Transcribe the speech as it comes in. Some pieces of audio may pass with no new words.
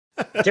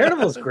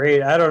Daredevil's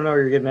great. I don't know what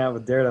you're getting at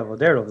with Daredevil.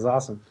 Daredevil's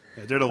awesome.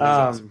 Yeah, Daredevil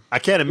was awesome. I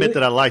can't admit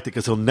that I liked it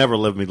because he'll never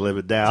let me live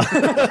it down.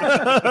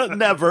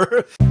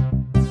 Never.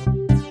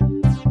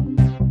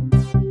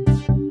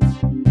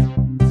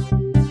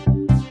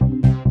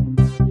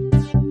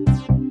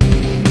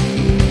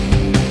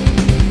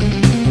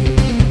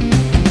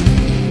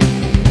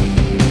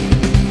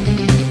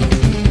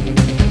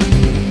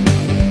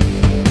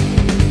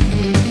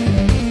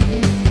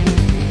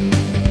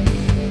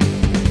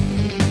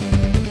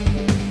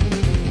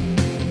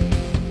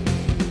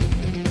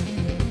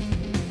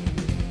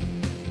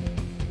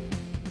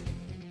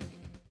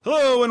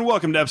 Hello and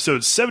welcome to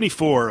episode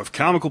 74 of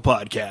Comical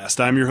Podcast.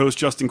 I'm your host,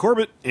 Justin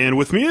Corbett, and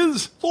with me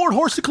is... Lord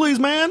Horsticles,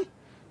 man.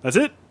 That's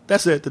it?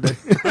 That's it today.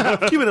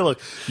 Keep it a look.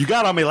 You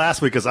got on me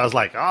last week because I was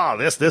like,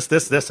 this,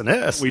 and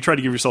this. Well, you tried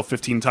to give yourself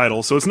 15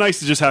 titles, so it's nice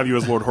to just have you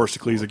as Lord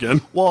Horsticles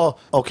again. Well,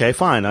 okay,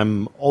 fine.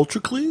 I'm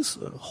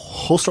Ultracles,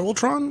 Holster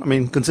Ultron. I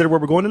mean, consider where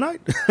we're going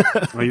tonight.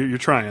 Well, you're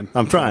trying.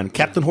 I'm trying.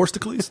 Captain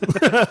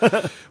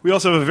Horsticles. We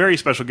also have a very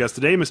special guest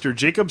today, Mr.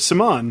 Jacob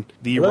Semahn,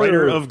 the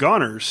writer of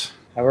Goners.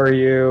 How are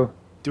you?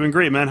 Doing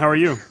great, man. How are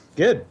you?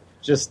 Good.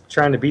 Just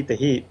trying to beat the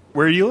heat.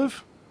 Where do you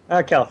live?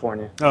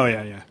 California. Oh,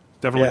 yeah.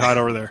 Definitely hot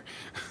over there.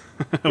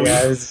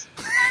 Yeah, it's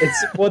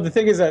well, the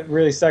thing is that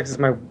really sucks is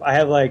I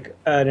have like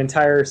an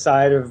entire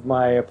side of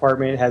my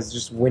apartment has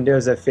just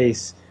windows that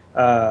face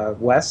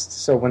west,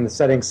 so when the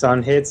setting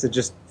sun hits, it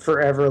just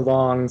forever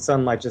long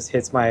sunlight just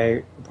hits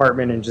my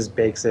apartment and just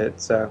bakes it,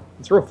 so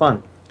it's real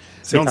fun.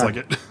 Sounds like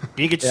it.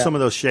 You can get some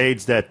of those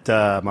shades that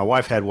my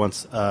wife had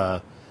once.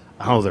 I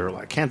don't know,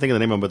 I can't think of the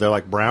name of them, but they're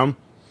like brown.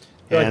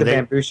 Like the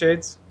bamboo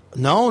shades?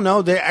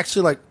 No, they're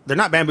actually they're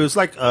not bamboo. It's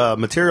like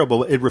material,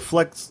 but it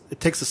reflects. It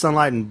takes the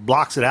sunlight and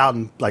blocks it out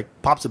and like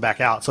pops it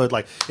back out. So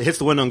it hits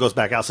the window and goes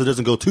back out, so it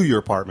doesn't go to your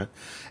apartment,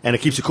 and it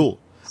keeps you cool.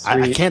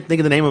 I can't think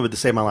of the name of it to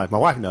save my life. My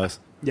wife knows.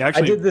 Yeah,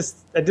 actually,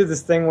 I did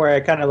this thing where I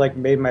kind of like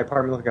made my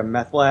apartment look like a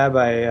meth lab.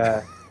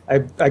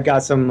 I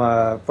got some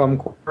foam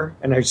core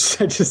and I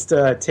just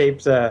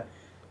taped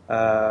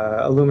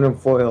aluminum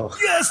foil.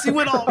 Yes, you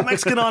went all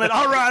Mexican on it.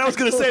 All right, I was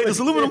going to say, just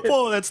aluminum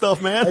foil that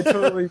stuff, man. I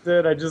totally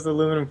did. I just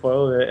aluminum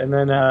foiled it, and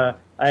then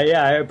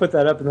I put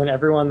that up, and then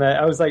everyone that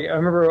I was like, I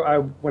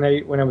remember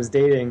when I was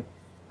dating,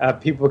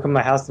 people would come to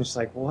my house and just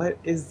like, what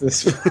is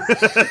this?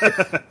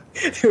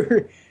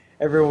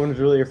 Everyone was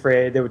really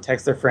afraid. They would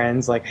text their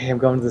friends like, hey, I'm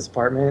going to this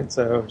apartment,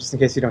 so just in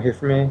case you don't hear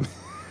from me.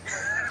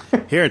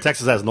 Here in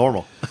Texas, that's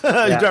normal. You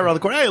drive around the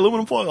corner, hey,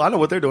 aluminum foil. I know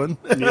what they're doing.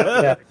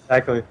 Yeah,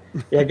 exactly.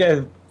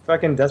 Yeah,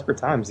 fucking desperate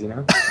times, you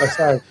know?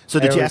 So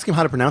did you ask him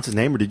how to pronounce his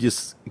name, or did you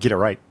just get it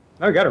right?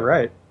 No, I got it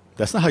right.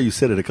 That's not how you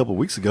said it a couple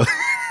weeks ago.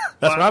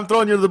 That's why I'm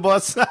throwing you to the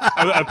bus.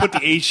 I put the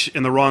H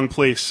in the wrong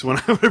place when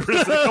I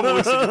presented a couple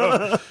weeks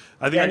ago.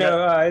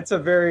 It's a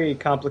very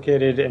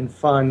complicated and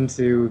fun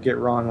to get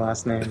wrong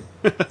last name.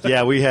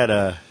 Yeah, we had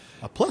a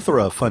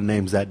plethora of fun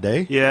names that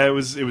day. Yeah, it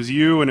was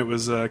you, and it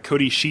was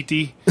Cody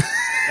Sheety.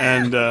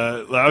 And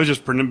I was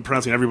just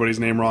pronouncing everybody's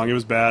name wrong. It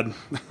was bad.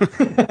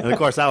 And, of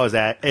course, I was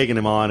egging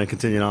him on and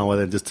continuing on with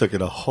it and just took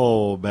it a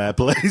whole bad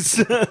place.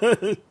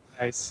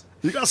 Nice.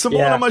 You got some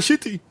more on my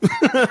shitty.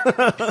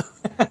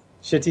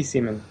 Shitty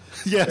semen.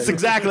 Yes,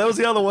 exactly. That was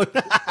the other one.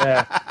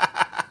 Yeah.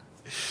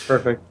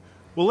 Perfect.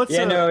 Well, let's.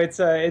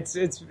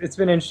 It's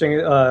been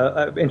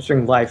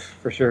interesting life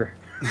for sure.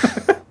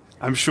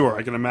 I'm sure.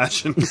 I can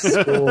imagine.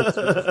 School, it's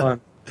been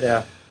fun.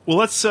 Yeah. Well,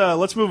 let's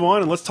move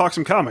on and let's talk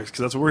some comics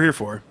because that's what we're here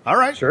for. All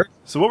right. Sure.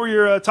 So what were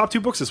your top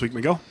 2 books this week,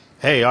 Miguel?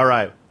 Hey, all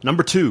right.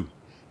 Number 2.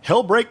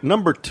 Hellbreak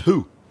number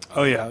 2.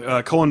 Oh,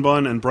 yeah. Cullen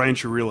Bunn and Brian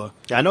Churila.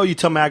 Yeah, I know you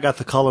tell me I got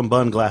the Cullen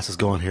Bunn glasses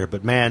going here,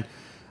 but man,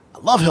 I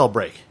love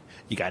Hellbreak.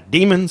 You got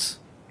demons.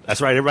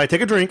 That's right. Everybody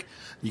take a drink.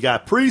 You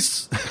got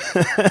priests.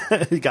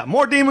 You got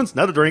more demons.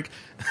 Another drink.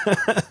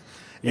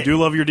 You do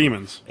love your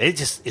demons.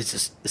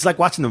 It's like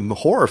watching a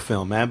horror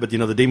film, man. But, the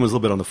demon's a little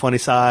bit on the funny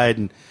side,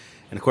 and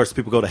of course,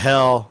 people go to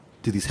hell,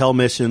 do these hell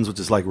missions, which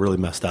is like really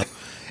messed up.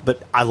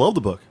 But I love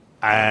the book.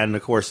 And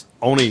of course,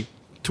 Oni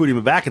tweeted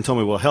me back and told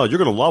me, well, hell, you're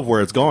going to love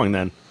where it's going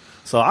then.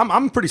 So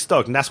I'm pretty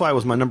stoked. And that's why it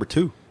was my number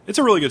 2. It's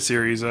a really good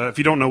series. If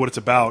you don't know what it's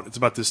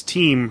about this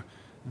team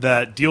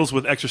that deals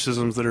with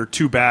exorcisms that are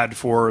too bad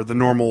for the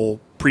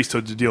normal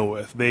priesthood to deal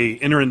with. They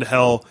enter into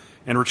hell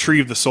and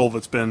retrieve the soul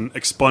that's been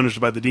expunged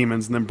by the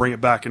demons and then bring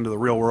it back into the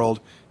real world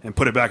and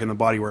put it back in the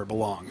body where it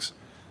belongs.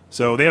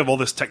 So they have all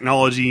this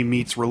technology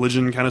meets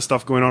religion kind of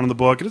stuff going on in the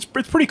book, and it's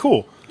pretty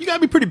cool. You got to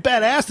be pretty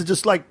badass to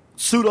just,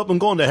 suit up and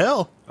go into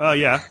hell.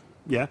 Yeah.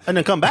 And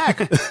then come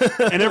back.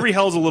 And every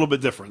hell's a little bit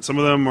different. Some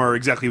of them are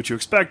exactly what you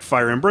expect,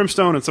 fire and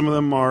brimstone, and some of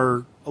them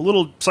are a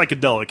little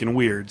psychedelic and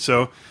weird.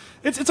 So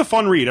it's a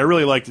fun read. I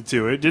really liked it,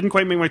 too. It didn't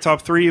quite make my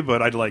top 3,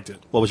 but I liked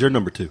it. What was your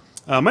number 2?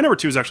 My number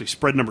 2 is actually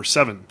Spread number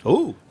 7.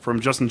 Ooh. From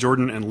Justin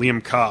Jordan and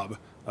Liam Cobb.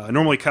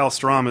 Normally Kyle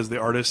Strahm is the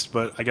artist,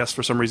 but I guess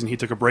for some reason he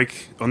took a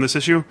break on this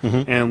issue,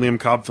 and Liam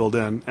Cobb filled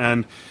in.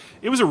 And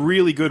it was a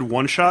really good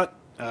one-shot.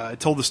 It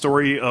told the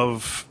story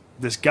of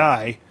this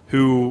guy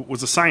who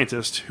was a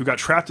scientist who got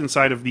trapped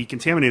inside of the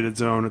contaminated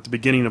zone at the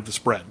beginning of the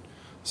spread.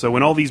 So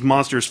when all these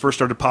monsters first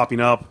started popping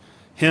up,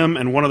 him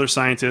and one other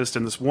scientist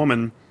and this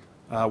woman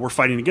were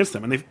fighting against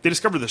them. And they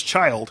discovered this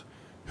child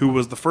who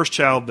was the first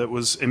child that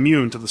was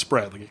immune to the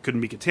spread. Like, it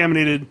couldn't be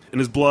contaminated, and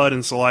his blood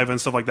and saliva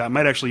and stuff like that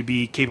might actually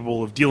be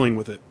capable of dealing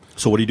with it.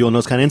 So what do you do in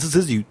those kind of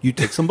instances? You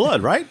take some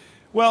blood, right?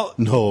 Well,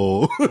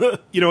 no.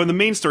 In the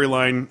main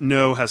storyline,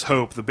 No has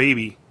Hope, the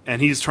baby,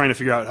 and he's trying to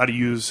figure out how to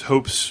use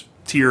Hope's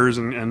tears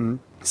and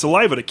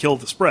saliva to kill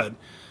the spread.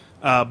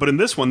 But in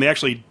this one, they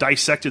actually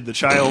dissected the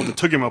child and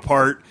took him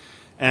apart,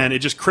 and it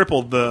just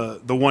crippled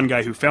the one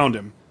guy who found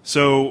him.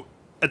 So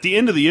at the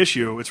end of the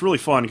issue, it's really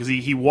fun because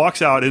he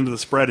walks out into the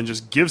spread and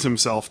just gives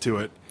himself to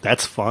it.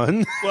 That's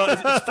fun. Well,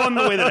 it's fun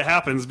the way that it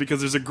happens because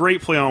there's a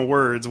great play on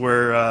words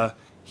where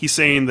he's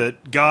saying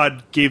that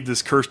God gave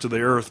this curse to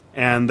the earth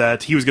and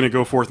that he was going to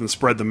go forth and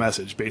spread the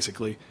message,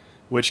 basically,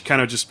 which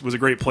kind of just was a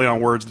great play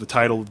on words, the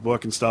title of the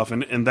book and stuff.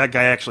 And that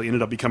guy actually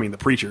ended up becoming the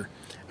preacher,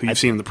 who you've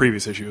seen in the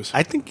previous issues.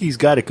 I think he's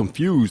got it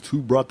confused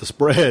who brought the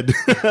spread.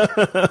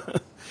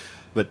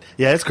 But,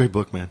 yeah, it's a great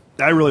book, man.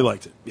 I really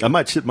liked it. Yeah. I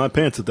might shit my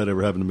pants if that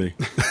ever happened to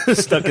me.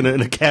 Stuck in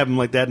a cabin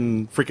like that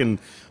and freaking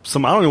I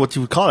don't know what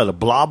you would call it, a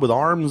blob with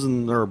arms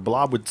or a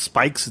blob with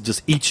spikes that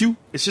just eats you.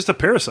 It's just a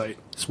parasite.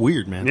 It's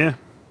weird, man. Yeah.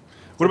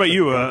 What about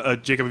you,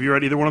 Jacob? Have you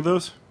read either one of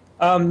those?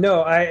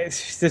 No,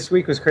 this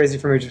week was crazy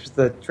for me just with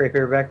the trade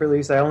paperback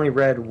release. I only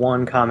read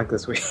one comic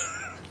this week.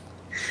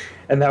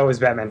 And that was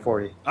Batman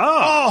 40.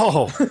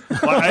 Oh!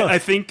 Well, I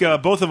think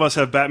both of us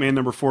have Batman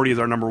number 40 as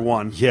our number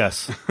one.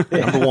 Yes.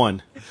 Number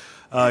one.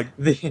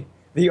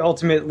 The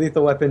ultimate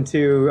Lethal Weapon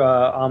 2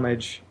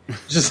 homage.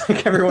 Just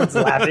like everyone's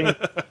laughing.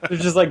 They're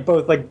just like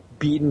both like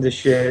beaten to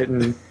shit.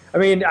 And I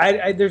mean,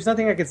 there's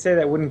nothing I could say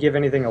that wouldn't give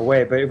anything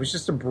away, but it was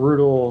just a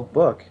brutal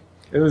book.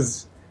 It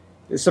was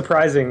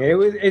surprising.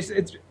 It's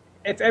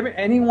if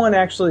anyone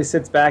actually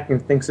sits back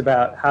and thinks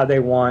about how they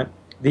want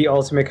the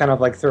ultimate kind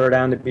of like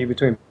throwdown to be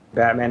between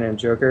Batman and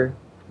Joker,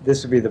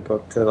 this would be the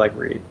book to like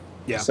read.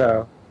 Yeah.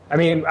 So I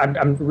mean,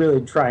 I'm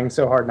really trying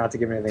so hard not to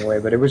give anything away,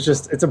 but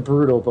it's a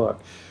brutal book.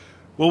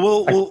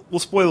 Well, we'll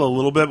spoil a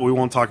little bit, but we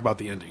won't talk about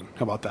the ending.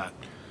 How about that?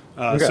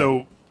 Okay.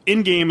 So,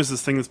 in-game is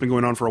this thing that's been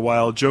going on for a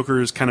while.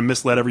 Joker's kind of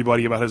misled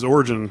everybody about his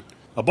origin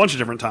a bunch of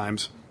different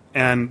times,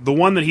 and the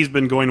one that he's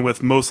been going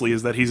with mostly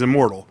is that he's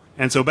immortal.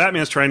 And so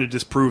Batman's trying to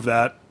disprove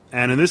that,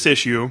 and in this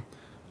issue,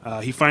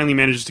 he finally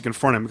manages to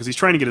confront him because he's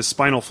trying to get his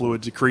spinal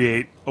fluid to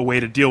create a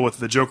way to deal with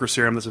the Joker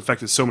serum that's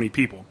affected so many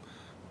people.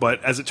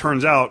 But as it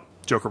turns out,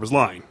 Joker was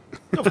lying.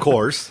 Of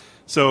course.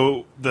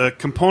 So the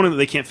component that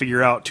they can't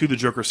figure out to the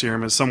Joker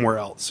serum is somewhere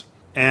else.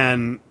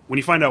 And when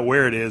you find out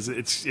where it is,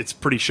 it's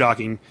pretty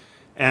shocking.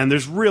 And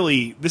this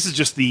is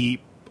just the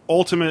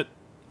ultimate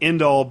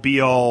end-all,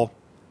 be-all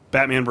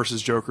Batman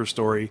versus Joker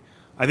story.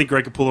 I think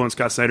Greg Capullo and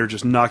Scott Snyder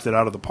just knocked it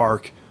out of the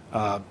park.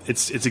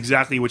 It's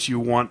exactly what you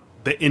want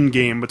the end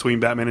game between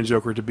Batman and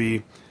Joker to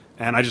be,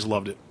 and I just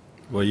loved it.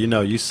 Well,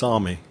 you saw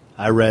me.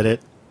 I read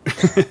it,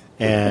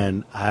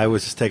 and I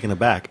was just taken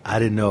aback. I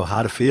didn't know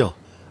how to feel.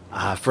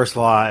 First of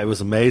all, it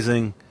was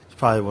amazing. It's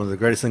probably one of the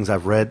greatest things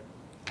I've read.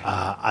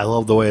 I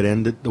love the way it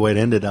ended. The way it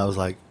ended, I was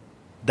like,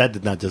 that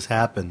did not just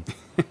happen.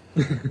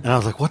 And I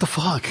was like, what the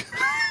fuck?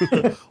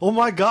 Oh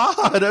my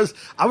God.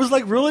 I was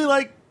like, really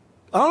like,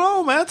 I don't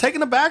know, man,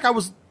 taken aback. I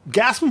was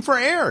gasping for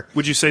air.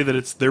 Would you say that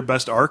it's their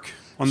best arc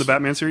on the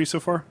Batman series so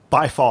far?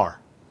 By far.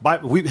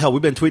 We've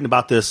been tweeting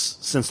about this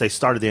since they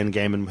started the end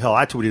game. And hell,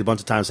 I tweeted a bunch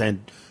of times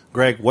saying,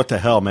 Greg, what the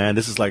hell, man?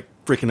 This is like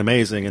freaking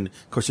amazing. And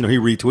of course, he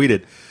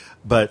retweeted.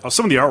 But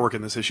some of the artwork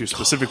in this issue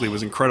specifically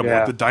was incredible. Yeah.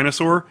 Like the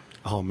dinosaur.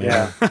 Oh,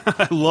 man. Yeah.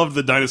 I loved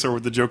the dinosaur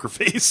with the Joker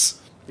face.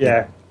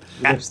 Yeah.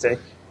 Lipstick.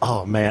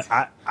 Oh, man.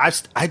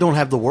 I don't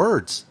have the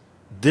words.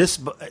 This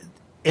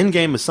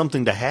Endgame is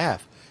something to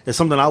have. It's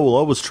something I will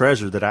always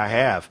treasure that I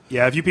have.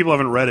 Yeah, if you people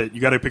haven't read it,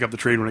 you got to pick up the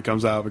trade when it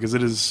comes out because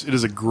it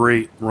is a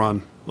great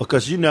run.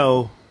 Because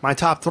my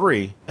top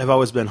three have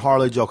always been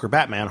Harley, Joker,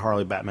 Batman,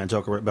 Harley, Batman,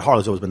 Joker, but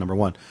Harley's always been number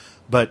one.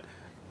 But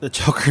the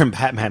Joker and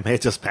Batman, man,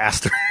 it just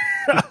passed her.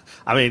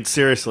 I mean,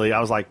 seriously, I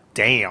was like,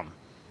 damn.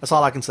 That's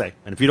all I can say.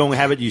 And if you don't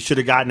have it, you should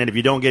have gotten it. If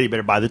you don't get it, you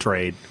better buy the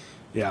trade.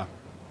 Yeah.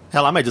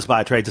 Hell, I might just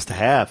buy a trade just to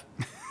have.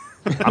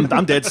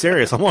 I'm dead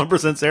serious. I'm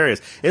 100%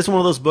 serious. It's one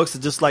of those books that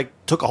just like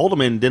took a hold of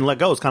me and didn't let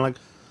go. It's kind of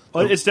like...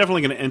 Well, it's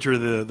definitely going to enter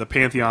the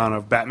pantheon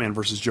of Batman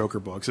versus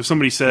Joker books. If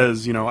somebody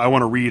says, I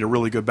want to read a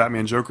really good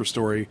Batman Joker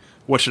story,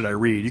 what should I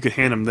read? You could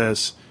hand them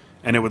this,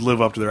 and it would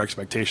live up to their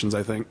expectations,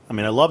 I think. I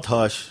mean, I loved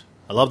Hush.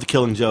 I loved The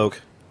Killing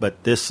Joke.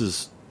 But this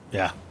is.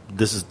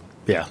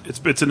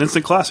 It's an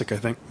instant classic, I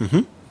think.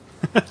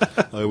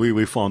 Mm-hmm.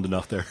 we fawned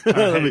enough there.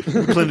 Let me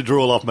clean the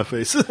drool off my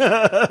face.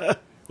 Well,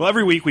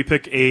 every week we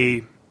pick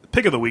a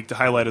pick of the week to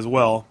highlight as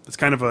well. It's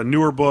kind of a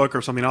newer book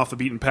or something off the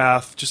beaten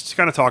path, just to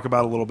kind of talk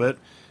about a little bit.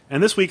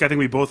 And this week, I think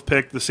we both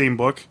picked the same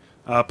book,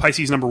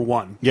 Pisces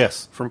 #1.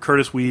 Yes. From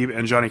Curtis Weeb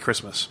and Johnny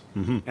Christmas.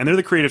 Mm-hmm. And they're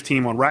the creative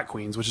team on Rat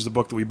Queens, which is a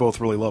book that we both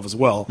really love as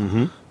well.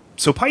 Mm-hmm.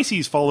 So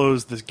Pisces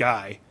follows this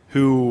guy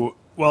who...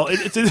 Well,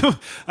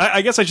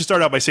 I guess I should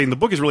start out by saying the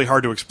book is really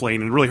hard to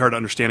explain and really hard to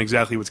understand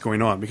exactly what's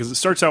going on, because it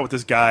starts out with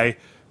this guy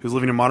who's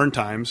living in modern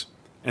times,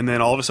 and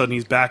then all of a sudden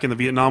he's back in the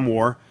Vietnam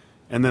War,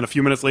 and then a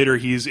few minutes later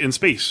he's in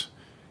space.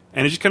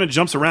 And it just kind of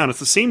jumps around. It's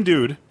the same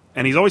dude,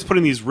 and he's always put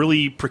in these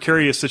really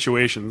precarious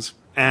situations.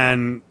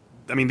 And,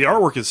 I mean, the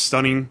artwork is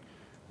stunning.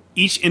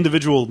 Each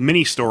individual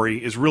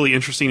mini-story is really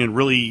interesting and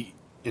really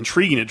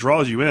intriguing. It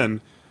draws you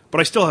in, but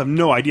I still have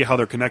no idea how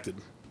they're connected.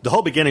 The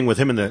whole beginning with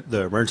him in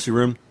the emergency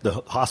room,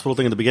 the hospital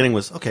thing at the beginning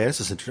was, okay, this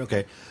is interesting,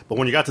 okay. But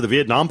when you got to the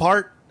Vietnam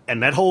part,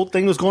 and that whole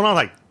thing was going on,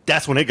 like,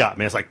 that's when it got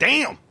me. It's like,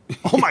 damn,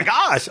 oh my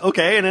gosh,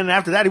 okay. And then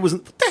after that, he was,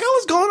 what the hell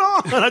is going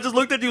on? And I just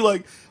looked at you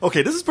like,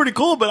 okay, this is pretty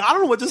cool, but I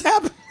don't know what just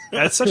happened.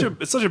 Yeah, it's such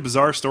a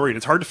bizarre story, and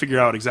it's hard to figure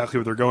out exactly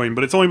where they're going,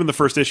 but it's only been the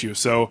first issue.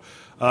 So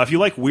if you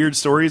like weird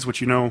stories, which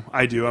you know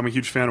I do, I'm a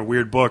huge fan of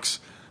weird books,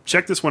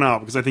 check this one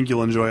out because I think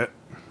you'll enjoy it.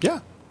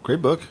 Yeah,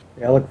 great book.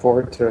 Yeah, I look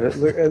forward to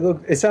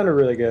it. It sounded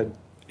really good.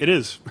 It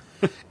is.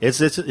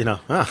 It's you know,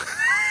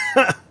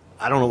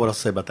 I don't know what else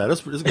to say about that.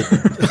 It's good.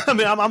 I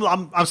mean,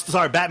 I'm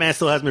sorry. Batman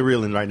still has me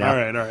reeling right now.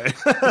 All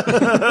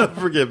right.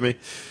 Forgive me.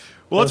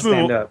 Well,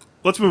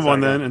 let's move on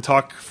then and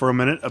talk for a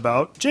minute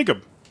about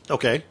Jacob.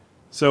 Okay.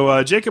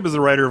 So Jacob is the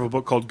writer of a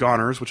book called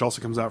Goners, which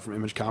also comes out from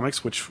Image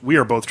Comics, which we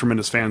are both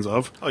tremendous fans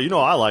of. Oh, you know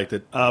I liked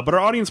it. But our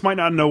audience might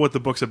not know what the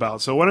book's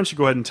about. So why don't you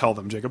go ahead and tell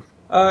them, Jacob?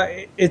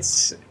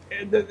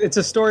 It's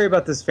a story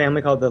about this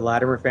family called the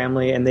Latimer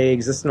family, and they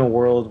exist in a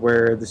world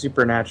where the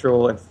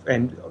supernatural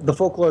and the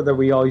folklore that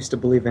we all used to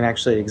believe in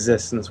actually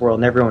exists in this world,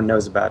 and everyone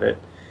knows about it.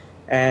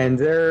 And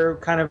they're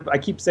kind of, I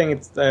keep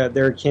saying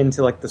they're akin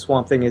to like the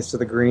Swamp Thing is to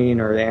the green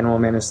or the Animal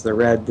Man is to the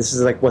red. This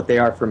is like what they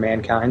are for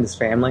mankind, this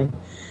family.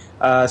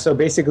 So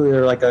basically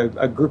they're like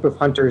a group of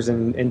hunters,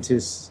 and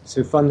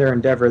to fund their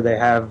endeavor, they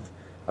have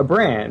a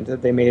brand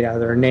that they made out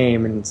of their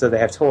name, and so they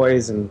have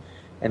toys and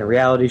a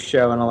reality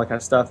show and all that kind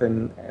of stuff.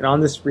 And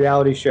on this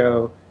reality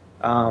show,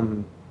 a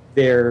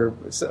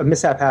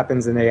mishap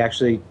happens and they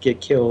actually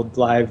get killed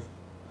live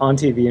on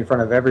TV in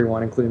front of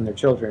everyone, including their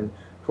children,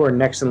 who are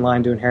next in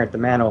line to inherit the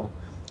mantle.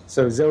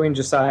 So Zoe and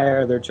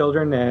Josiah are their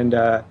children,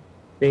 and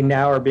they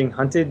now are being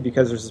hunted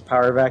because there's this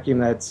power vacuum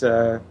that's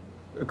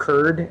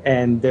occurred,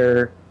 and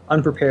they're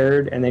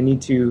unprepared, and they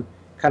need to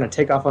kind of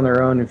take off on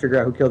their own and figure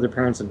out who killed their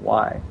parents and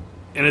why.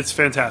 And it's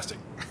fantastic.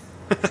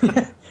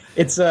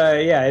 It's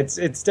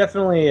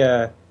definitely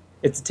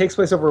it takes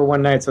place over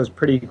one night, so it's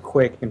pretty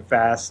quick and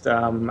fast.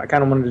 I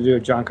kind of wanted to do a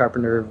John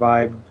Carpenter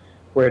vibe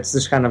where it's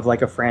just kind of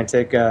like a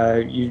frantic.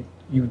 You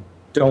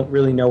don't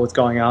really know what's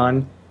going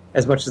on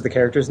as much as the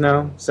characters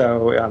know,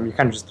 so you're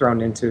kind of just thrown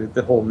into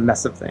the whole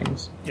mess of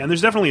things. Yeah, and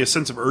there's definitely a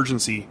sense of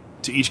urgency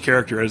to each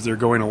character as they're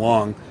going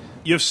along.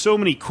 You have so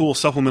many cool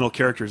supplemental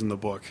characters in the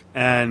book,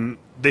 and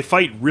they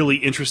fight really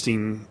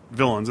interesting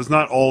villains. It's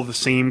not all the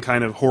same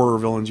kind of horror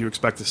villains you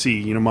expect to see,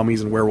 you know,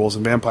 mummies and werewolves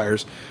and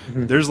vampires.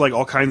 Mm-hmm. There's like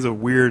all kinds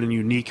of weird and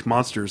unique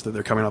monsters that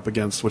they're coming up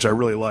against, which I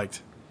really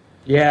liked.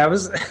 Yeah, I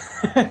was.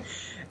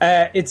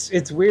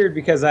 It's weird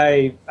because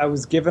I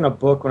was given a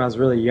book when I was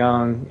really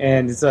young,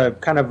 and it's a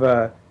kind of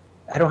a.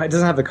 It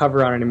doesn't have the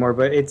cover on it anymore,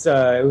 but it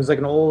was like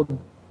an old.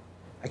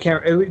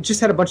 It just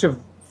had a bunch of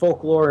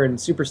folklore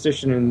and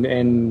superstition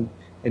and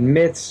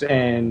myths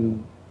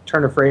and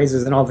turn of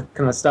phrases and all the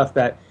kind of stuff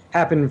that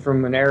happened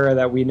from an era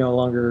that we no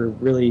longer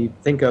really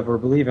think of or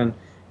believe in.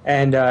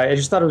 And I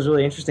just thought it was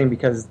really interesting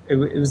because it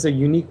was a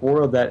unique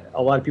world that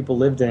a lot of people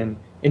lived in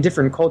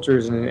different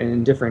cultures and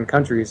in different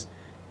countries.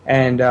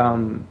 And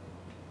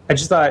I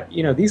just thought,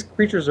 you know, these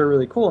creatures are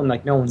really cool, and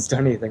like no one's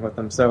done anything with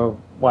them,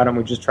 so why don't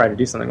we just try to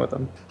do something with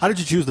them? How did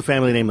you choose the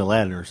family name, the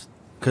Latiners?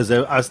 Because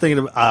I was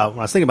thinking, when I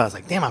was thinking about it, I was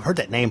like, damn, I've heard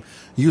that name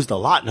used a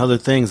lot in other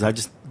things.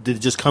 Did it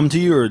just come to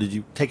you, or did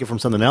you take it from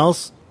something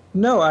else?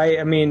 No,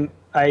 I mean,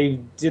 I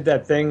did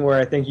that thing where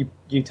I think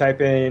you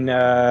type in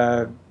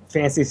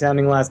fancy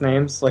sounding last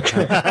names, like,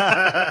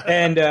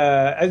 and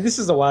this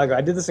is a while ago.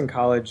 I did this in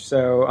college,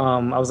 so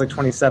I was like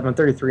 27, I'm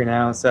 33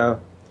 now, so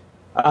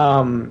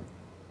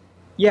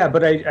yeah.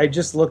 But I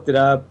just looked it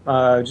up,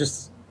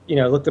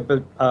 looked up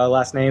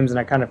last names, and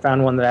I kind of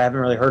found one that I haven't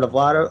really heard of a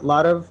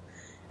lot of.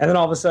 And then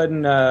all of a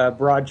sudden,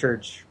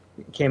 Broadchurch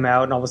came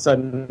out, and all of a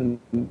sudden,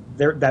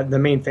 the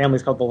main family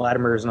is called the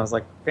Latimers, and I was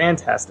like,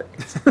 fantastic.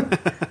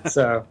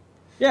 So,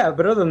 yeah,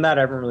 but other than that,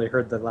 I haven't really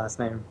heard the last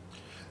name.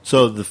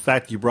 So the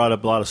fact that you brought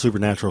up a lot of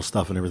supernatural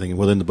stuff and everything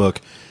within the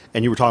book,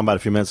 and you were talking about it a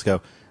few minutes ago,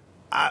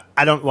 I'm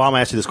going to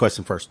ask you this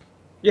question first.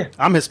 Yeah.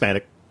 I'm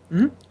Hispanic.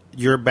 Mm-hmm.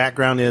 Your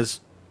background is?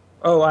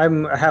 Oh,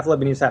 I'm half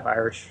Lebanese, half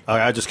Irish.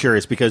 I'm just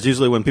curious, because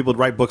usually when people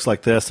write books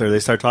like this or they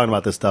start talking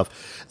about this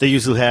stuff, they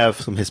usually have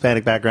some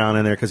Hispanic background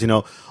in there because, you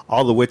know,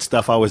 all the witch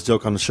stuff I always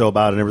joke on the show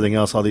about and everything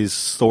else, all these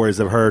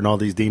stories I've heard and all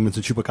these demons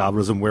and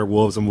chupacabras and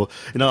werewolves and, you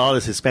know, all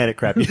this Hispanic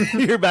crap you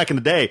hear back in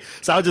the day.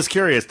 So I was just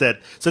curious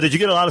so did you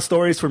get a lot of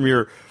stories from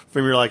your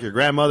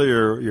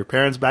grandmother, your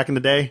parents back in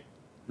the day?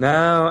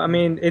 No, I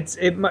mean,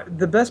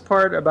 the best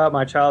part about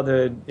my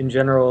childhood in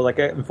general, like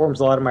it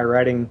informs a lot of my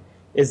writing,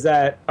 is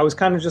that I was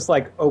kind of just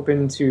like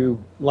open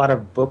to a lot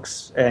of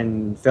books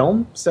and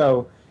film.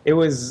 So it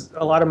was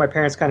a lot of my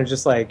parents kind of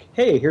just like,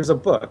 hey, here's a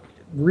book,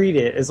 read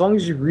it. As long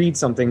as you read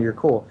something, you're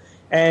cool.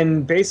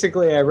 And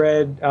basically,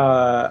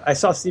 I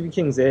saw Stephen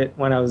King's It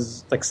when I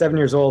was like 7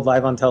 years old,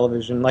 live on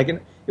television. Like,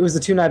 it was a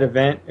 2-night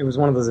event. It was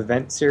one of those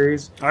event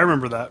series. I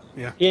remember that,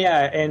 yeah.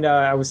 Yeah, and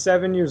I was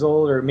 7 years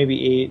old, or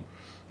maybe 8,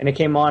 and it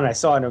came on, and I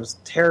saw it, and I was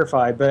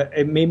terrified, but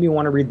it made me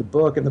want to read the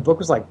book, and the book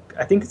was like,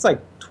 I think it's like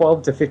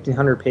 12 to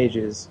 1,500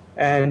 pages.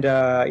 And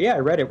I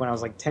read it when I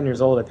was like 10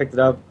 years old. I picked it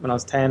up when I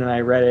was 10, and I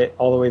read it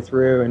all the way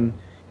through,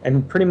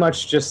 and pretty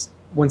much just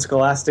when the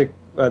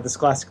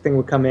Scholastic thing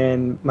would come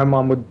in, my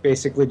mom would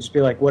basically just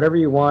be like, whatever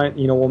you want,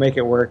 we'll make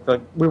it work.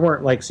 But we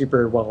weren't like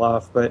super well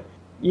off, but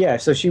yeah,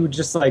 so she would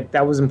just like,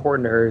 that was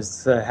important to her,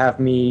 is to have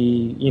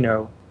me,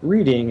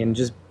 reading and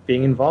just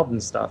being involved in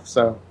stuff.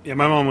 So yeah,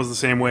 my mom was the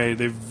same way.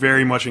 They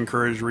very much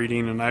encouraged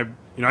reading, and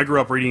I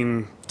grew up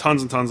reading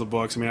tons and tons of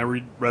books. I mean,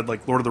 I read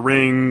like Lord of the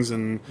Rings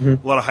and a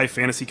lot of high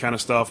fantasy kind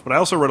of stuff, but I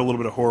also read a little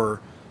bit of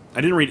horror.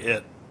 I didn't read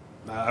It.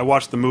 I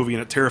watched the movie,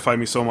 and it terrified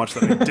me so much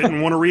that I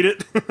didn't want to read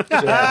it.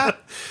 yeah.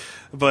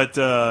 But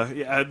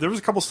there was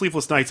a couple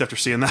sleepless nights after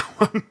seeing that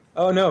one.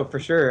 Oh no, for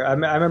sure. I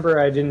remember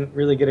I didn't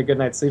really get a good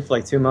night's sleep for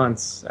like 2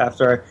 months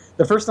after.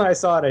 The first night I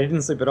saw it, I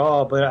didn't sleep at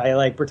all, but I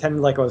like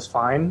pretended like I was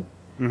fine.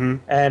 Mm-hmm.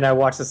 And I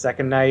watched the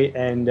second night,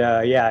 and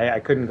I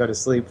couldn't go to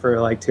sleep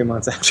for like 2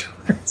 months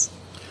afterwards.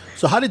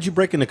 So how did you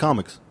break into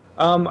comics?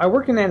 I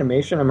work in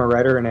animation. I'm a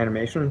writer in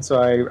animation,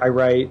 so I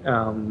write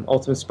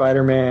Ultimate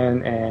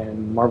Spider-Man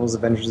and Marvel's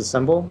Avengers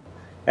Assemble,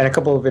 and a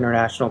couple of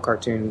international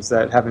cartoons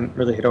that haven't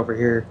really hit over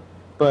here.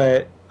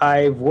 But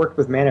I've worked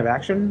with Man of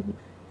Action.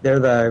 They're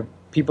the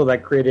people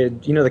that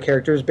created, the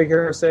characters Big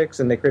Hero 6,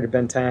 and they created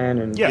Ben 10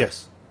 and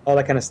Yes. all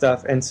that kind of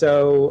stuff. And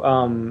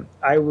so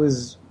I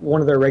was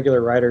one of their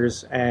regular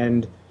writers,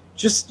 and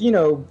just,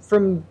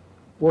 from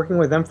working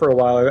with them for a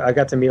while, I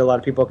got to meet a lot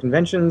of people at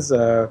conventions,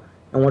 and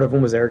one of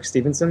them was Eric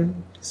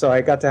Stevenson. So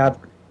I got to have,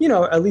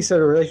 at least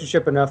a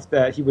relationship enough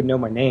that he would know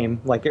my name.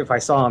 Like, if I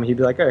saw him, he'd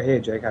be like, oh, hey,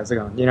 Jake, how's it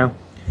going,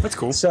 That's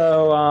cool.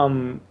 So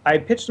I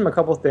pitched him a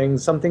couple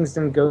things. Some things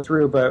didn't go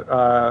through, but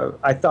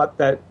I thought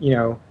that,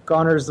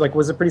 Goners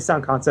was a pretty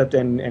sound concept,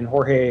 and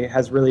Jorge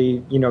has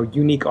really,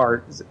 unique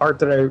art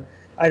that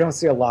I don't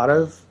see a lot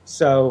of.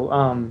 So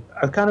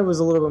I kind of was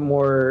a little bit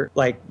more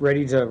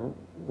ready to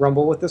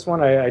rumble with this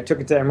one. I took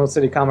it to Emerald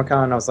City Comic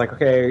Con. I was like,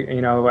 okay,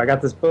 I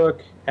got this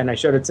book, and I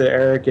showed it to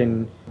Eric,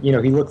 and he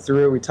looked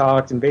through it. We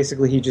talked, and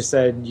basically he just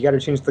said, you got to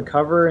change the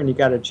cover and you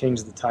got to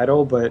change the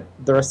title, but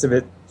the rest of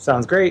it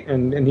sounds great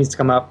and it needs to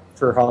come out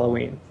for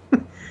Halloween.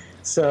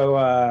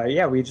 So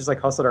we just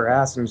hustled our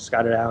ass and just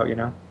got it out.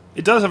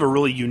 It does have a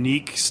really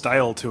unique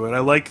style to it. I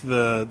like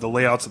the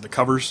layouts of the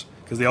covers,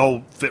 because they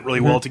all fit really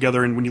well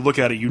together, and when you look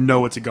at it,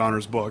 it's a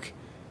Goner's book.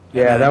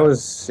 Yeah, that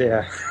was,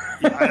 yeah.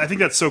 I think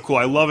that's so cool.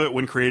 I love it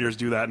when creators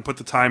do that and put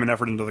the time and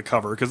effort into the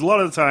cover, because a lot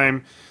of the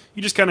time,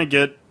 you just kind of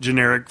get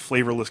generic,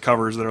 flavorless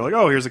covers that are like,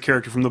 oh, here's a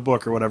character from the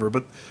book or whatever.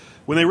 But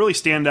when they really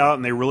stand out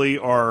and they really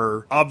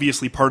are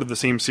obviously part of the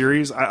same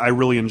series, I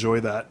really enjoy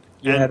that.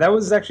 Yeah, that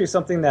was actually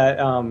something that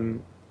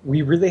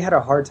we really had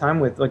a hard time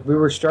with. We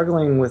were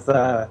struggling with...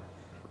 our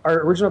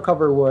original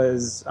cover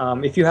was,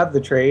 if you have the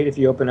trade, if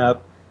you open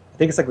up, I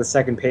think it's the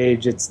second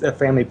page, it's a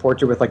family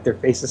portrait with their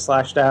faces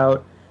slashed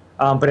out.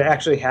 But it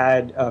actually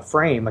had a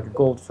frame, a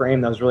gold frame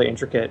that was really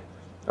intricate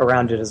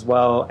around it as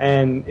well.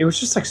 And it was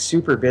just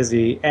super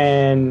busy.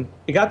 And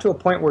it got to a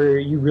point where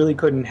you really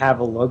couldn't have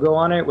a logo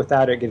on it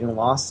without it getting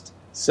lost.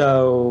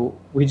 So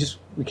we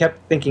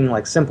kept thinking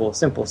simple,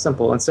 simple,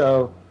 simple. And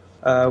so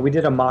we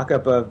did a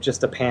mock-up of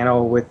just a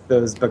panel with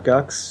those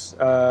Bagucks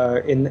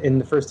in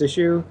the first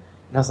issue.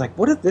 And I was like,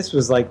 what if this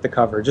was the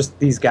cover, just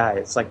these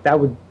guys?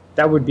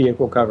 That would be a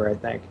cool cover, I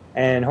think.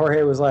 And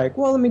Jorge was like,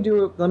 well, let me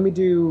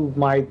do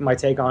my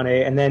take on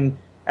it. And then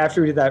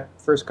after we did that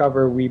first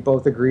cover, we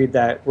both agreed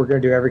that we're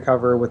going to do every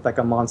cover with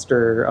a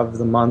monster of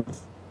the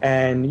month.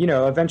 And,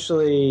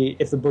 eventually,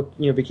 if the book,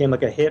 became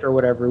a hit or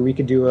whatever, we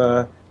could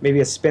do maybe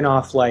a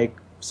spin-off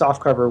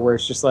soft cover where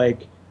it's just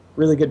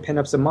really good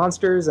pinups of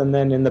monsters, and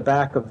then in the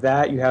back of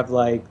that you have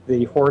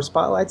the horror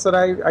spotlights that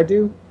I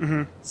do.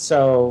 Mm-hmm.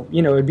 So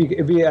it'd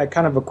be a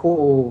kind of a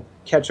cool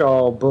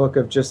catch-all book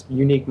of just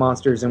unique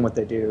monsters and what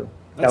they do.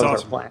 That's that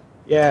was awesome. Our plan.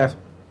 Yeah,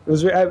 it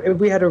was.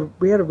 We had a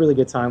really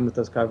good time with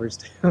those covers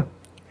too.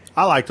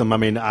 I liked them. I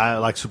mean, I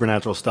like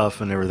supernatural stuff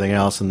and everything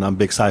else, and I'm a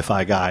big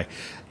sci-fi guy.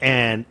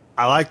 And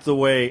I like the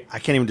way, I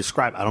can't even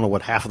describe, I don't know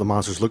what half of the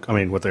monsters look,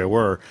 what they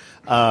were.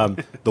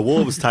 The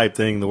wolves type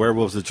thing, the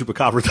werewolves, the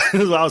chupacabra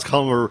thing, I was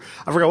calling them,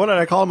 I forgot, what did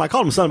I call them? I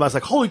called them something, but I was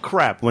like, holy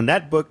crap. When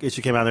that book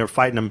issue came out and they were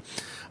fighting them,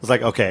 I was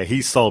like, okay,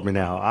 he sold me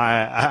now.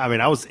 I mean,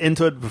 I was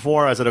into it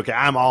before. I said, okay,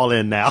 I'm all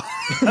in now.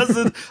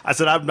 I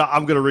said, I'm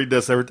going to read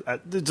this.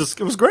 It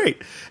was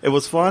great. It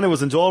was fun. It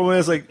was enjoyable.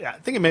 It's I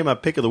think it made my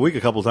pick of the week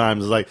a couple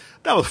times. It's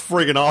that was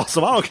friggin'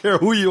 awesome. I don't care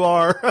who you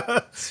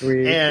are.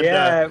 Sweet. And,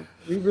 yeah,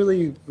 we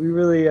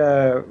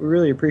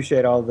really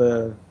appreciate all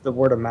the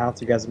word of mouth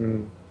you guys have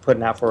been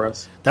putting out for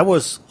us. That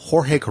was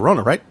Jorge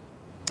Corona, right?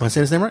 Am I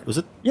saying his name right? Was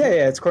it? Yeah,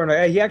 it's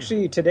Corona. He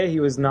actually, today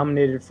he was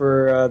nominated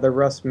for the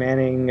Russ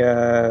Manning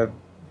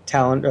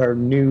talent or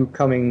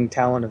newcomer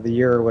talent of the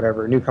year or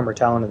whatever, newcomer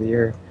talent of the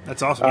year.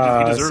 That's awesome.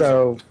 He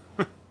deserves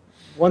it.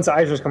 once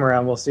Eisner's come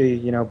around, we'll see.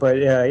 But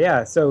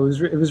yeah. So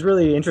it was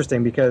really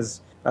interesting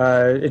because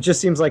it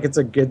just seems like it's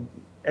a good.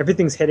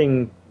 Everything's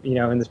hitting.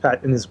 In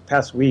this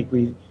past week,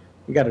 we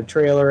got a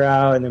trailer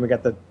out, and then we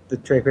got the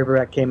trade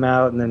paperback came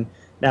out, and then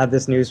now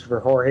this news for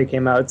Jorge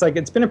came out. It's like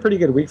it's been a pretty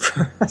good week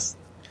for us.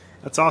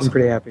 That's awesome. I'm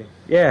pretty happy.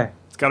 Yeah.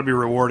 It's got to be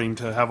rewarding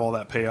to have all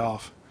that pay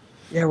off.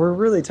 Yeah, we're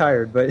really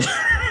tired, but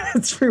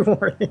it's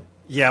rewarding.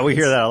 Yeah, we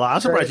hear that a lot. I'm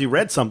surprised you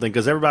read something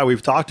because everybody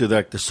we've talked to,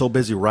 they're so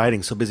busy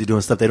writing, so busy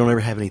doing stuff, they don't ever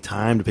have any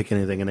time to pick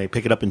anything, and they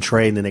pick it up in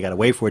trade, and then they got to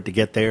wait for it to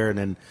get there, and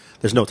then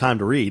there's no time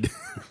to read.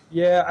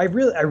 Yeah, I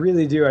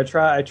really do. I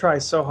try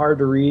so hard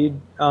to read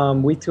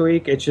week to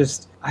week. It's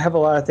just I have a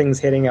lot of things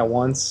hitting at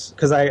once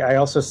because I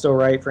also still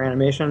write for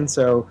animation,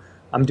 so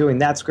I'm doing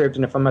that script,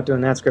 and if I'm not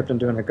doing that script, I'm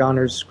doing a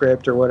Goner's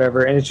script or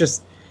whatever, and it's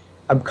just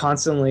I'm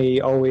constantly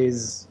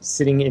always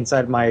sitting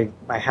inside my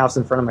house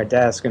in front of my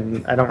desk,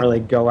 and I don't really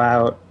go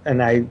out,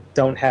 and I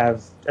don't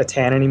have a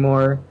tan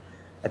anymore.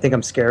 I think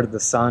I'm scared of the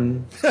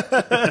sun.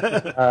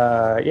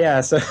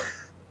 Yeah, so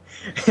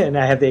and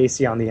I have the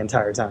AC on the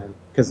entire time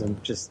because I'm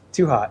just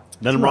too hot.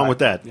 Nothing wrong with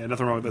that. Yeah,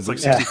 nothing wrong with that. It's like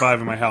 65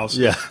 in my house.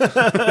 Yeah.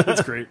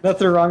 That's great.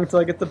 Nothing wrong until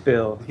I get the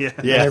bill.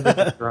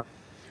 Yeah.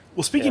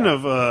 Well, speaking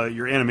of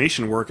your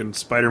animation work in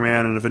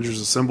Spider-Man and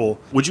Avengers Assemble,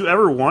 would you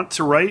ever want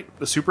to write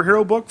a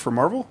superhero book for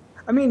Marvel?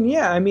 I mean,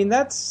 yeah. I mean,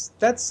 that's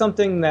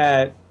something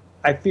that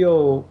I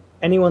feel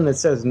anyone that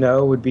says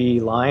no would be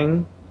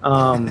lying.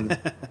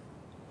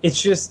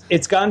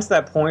 It's gotten to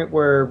that point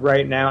where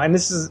right now, and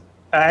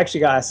I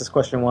actually got asked this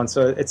question once,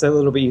 so it's a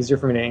little bit easier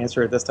for me to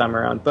answer it this time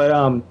around.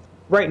 But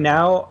right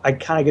now, I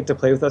kind of get to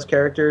play with those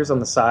characters on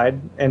the side,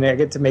 and I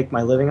get to make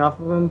my living off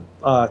of them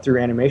through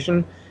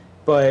animation.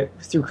 But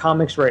through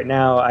comics right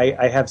now,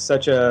 I have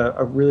such a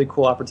really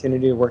cool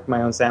opportunity to work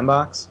my own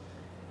sandbox.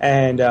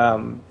 And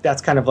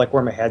that's kind of like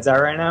where my head's at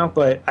right now.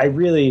 But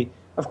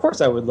of course,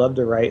 I would love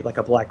to write like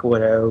a Black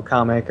Widow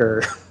comic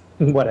or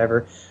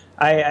whatever.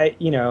 I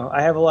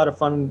have a lot of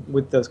fun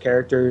with those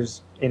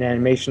characters in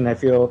animation. I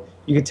feel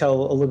you could tell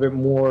a little bit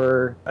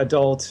more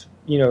adult,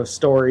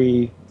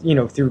 story,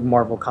 through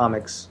Marvel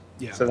Comics.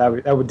 Yeah. So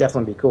that would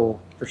definitely be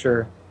cool for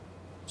sure.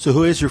 So,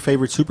 who is your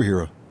favorite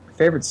superhero?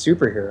 Favorite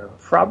superhero?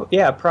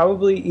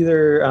 Probably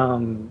either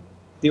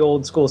the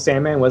old school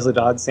Sandman, Wesley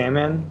Dodds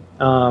Sandman,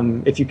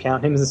 if you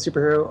count him as a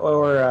superhero,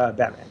 or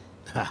Batman.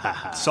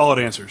 Solid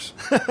answers.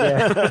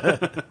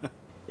 Yeah.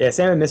 Yeah,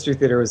 Sandman Mystery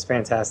Theater was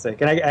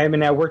fantastic.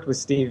 And I worked with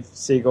Steve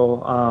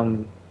Siegel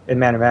in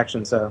Man of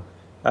Action, so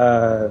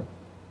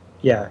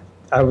yeah,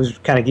 I was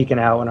kind of geeking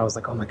out when I was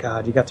like, oh my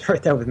god, you got to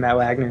write that with Matt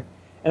Wagner.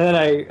 And then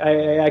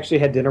I actually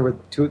had dinner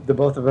with the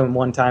both of them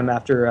one time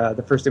after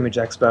the first Image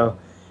Expo,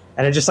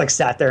 and I just like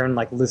sat there and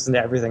like listened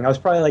to everything.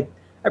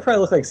 I probably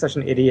looked like such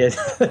an idiot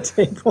at the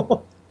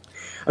table.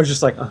 I was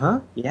just like,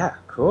 yeah,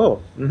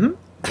 cool,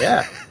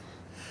 yeah.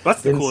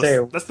 That's the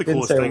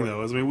coolest thing,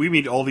 though. I mean, we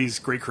meet all these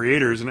great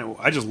creators, and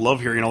I just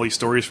love hearing all these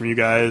stories from you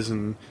guys,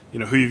 and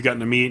who you've gotten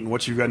to meet and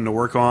what you've gotten to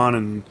work on,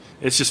 and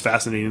it's just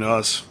fascinating to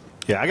us.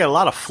 Yeah, I got a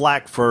lot of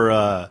flack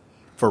for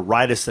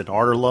Rightus and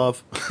Arter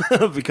Love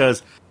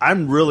because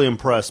I'm really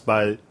impressed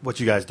by what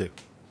you guys do.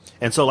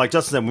 And so, like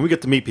Justin said, when we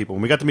get to meet people,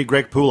 when we got to meet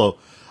Greg Capullo,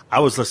 I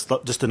was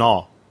just in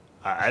awe.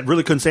 I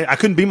really I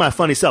couldn't be my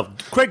funny self.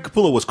 Craig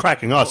Capullo was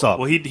cracking us up.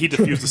 Well, he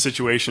diffused the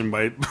situation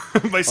by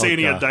saying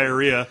he had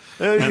diarrhea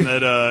and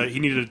that he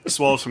needed to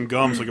swallow some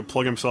gum so he could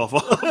plug himself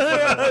up.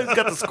 He's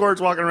got the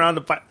squirts walking around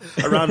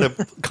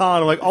the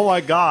con. I'm like, oh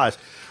my gosh.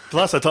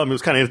 Plus, I told him he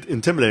was kind of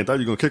intimidating. I thought you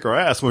were going to kick our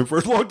ass when we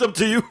first walked up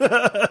to you.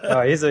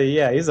 Oh, he's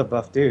a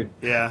buff dude.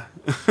 Yeah,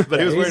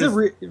 but he's a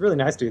really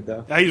nice dude,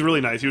 though. Yeah, he's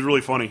really nice. He was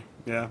really funny.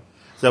 Yeah.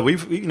 So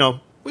we've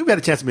had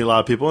a chance to meet a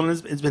lot of people, and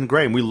it's been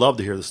great. And we love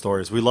to hear the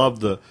stories. We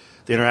love the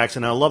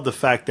interaction. And I love the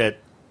fact that,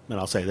 and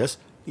I'll say this,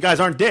 you guys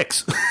aren't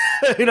dicks.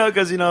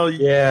 Because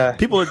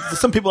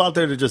some people out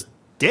there that are just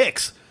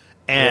dicks,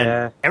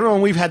 and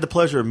everyone we've had the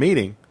pleasure of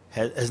meeting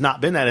has not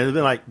been that. And it's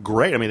been like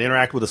great. I mean, they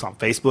interact with us on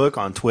Facebook,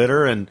 on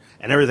Twitter, and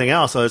everything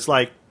else. So it's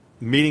like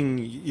meeting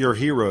your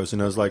heroes.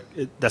 It's like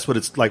that's what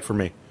it's like for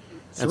me.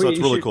 And so it's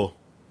really cool.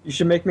 You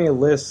should make me a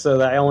list so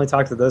that I only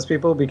talk to those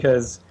people,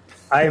 because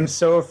I am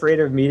so afraid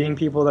of meeting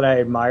people that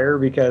I admire,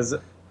 because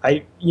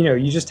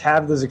you just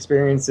have those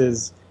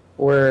experiences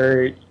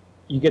where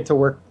you get to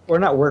work, or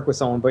not work with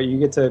someone, but you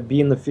get to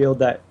be in the field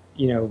that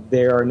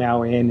they are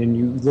now in, and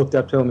you looked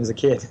up to them as a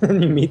kid,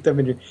 and you meet them,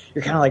 and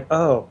you're kind of like,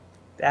 oh,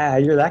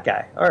 you're that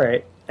guy, all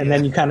right, and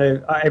then you kind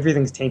of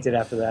everything's tainted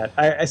after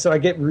that. So I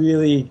get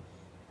really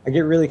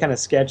kind of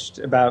sketched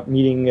about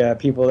meeting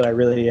people that I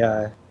really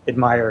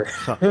admire.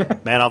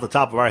 Man, off the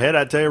top of our head,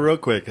 I'd tell you real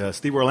quick,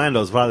 Steve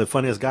Orlando is probably the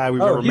funniest guy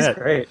we've ever met.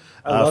 He's great.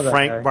 I love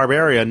Frank that guy.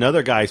 Barbaria,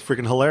 another guy, is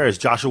freaking hilarious.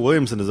 Joshua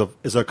Williamson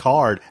is a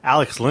card.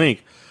 Alex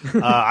Link.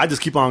 I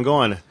just keep on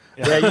going.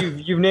 Yeah,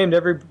 you've named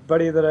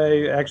everybody that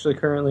I actually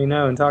currently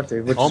know and talk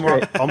to, which is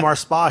great. Omar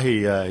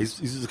Spahi,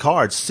 he's a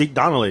card. Seek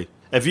Donnelly.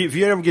 If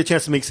you ever get a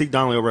chance to meet Seek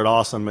Donnelly over at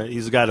Awesome,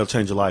 he's a guy that'll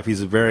change your life.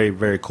 He's a very,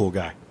 very cool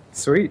guy.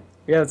 Sweet.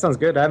 Yeah, that sounds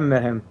good. I haven't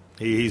met him.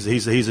 He's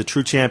a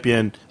true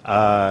champion.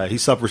 He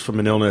suffers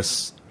from an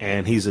illness,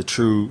 and he's a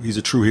true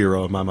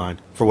hero in my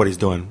mind for what he's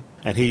doing,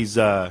 and he's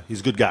a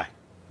good guy.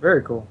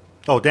 Very cool.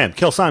 Oh damn,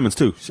 Kel Simons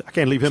too. I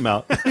can't leave him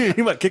out.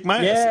 He might kick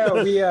my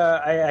ass.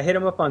 Yeah, I hit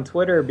him up on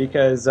Twitter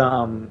because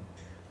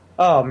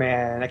oh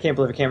man, I can't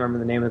believe I can't remember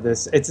the name of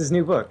this. It's his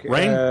new book.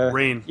 Rain.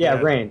 Rain. Yeah,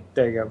 Rain.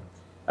 There you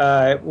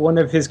go. One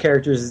of his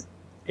characters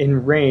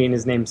in Rain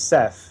is named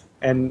Seth,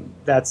 and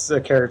that's a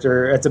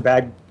character. That's a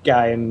bad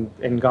guy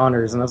in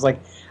Goners. And I was like,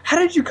 how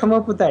did you come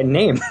up with that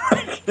name?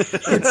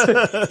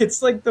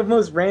 It's like the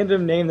most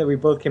random name that we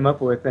both came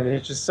up with, and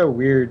it's just so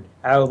weird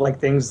how like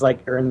things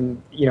like are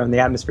in in the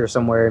atmosphere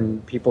somewhere,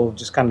 and people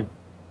just kind of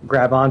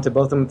grab onto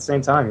both of them at the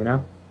same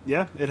time.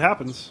 Yeah, it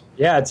happens.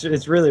 Yeah,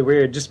 it's really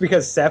weird. Just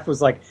because Seth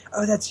was like,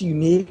 "Oh, that's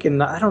unique,"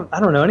 and I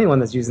don't know anyone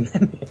that's using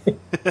that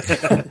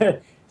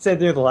name. Same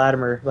thing with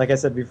Latimer. Like I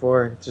said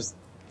before, it's just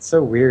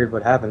so weird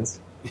what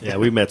happens. Yeah,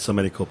 we met so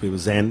many cool people.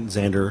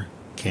 Xander,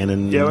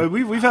 Cannon. Yeah,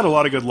 we've had a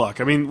lot of good luck.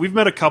 I mean, we've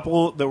met a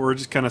couple that were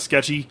just kind of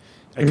sketchy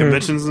at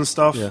conventions and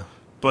stuff. Yeah.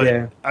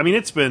 But I mean,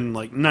 it's been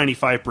like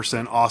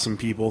 95% awesome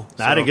people.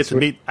 So. I didn't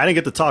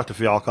get to talk to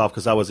Fialkov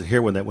because I wasn't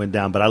here when that went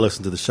down. But I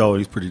listened to the show, and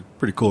he's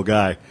pretty cool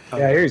guy.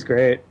 Yeah, he's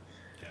great.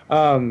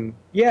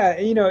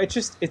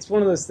 It's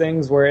one of those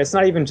things where it's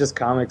not even just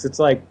comics. It's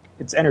like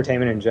it's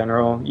entertainment in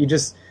general.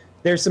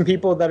 There's some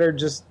people that are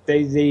just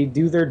they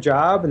do their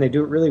job and they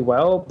do it really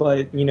well,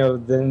 but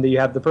then you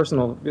have the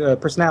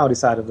personality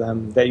side of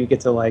them that you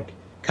get to like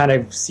kind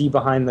of see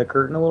behind the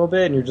curtain a little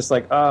bit, and you're just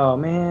like, oh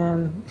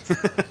man,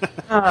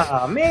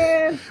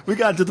 We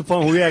got to the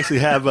point where we actually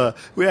have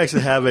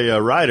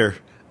a writer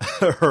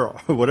or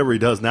whatever he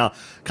does now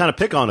kind of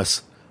pick on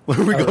us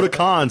when we go to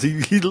cons.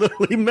 He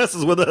literally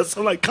messes with us.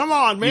 I'm like, come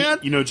on, man.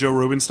 You know Joe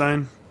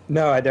Rubinstein?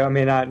 No, I don't. I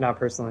mean, not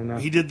personally. No.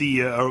 He did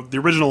the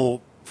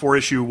original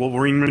 4-issue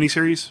Wolverine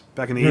miniseries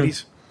back in the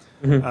 80s.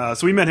 Mm-hmm.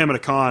 So we met him at a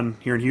con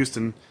here in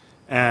Houston,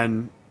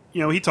 and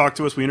he talked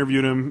to us. We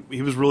interviewed him.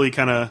 He was really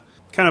kind of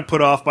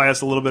put off by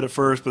us a little bit at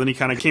first, but then he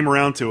kind of came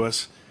around to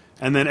us.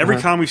 And then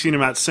every con we've seen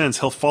him at since,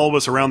 he'll follow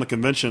us around the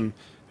convention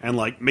and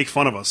like make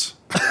fun of us.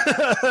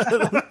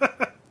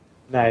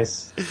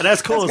 Nice. And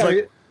that's cool.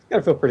 It's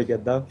gotta feel pretty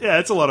good though. Yeah,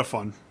 it's a lot of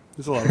fun.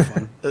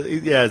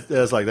 Yeah,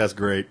 that's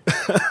great.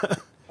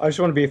 I just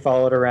want to be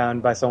followed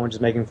around by someone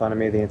just making fun of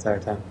me the entire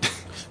time.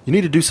 You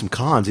need to do some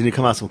cons. You need to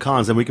come out some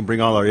cons, then we can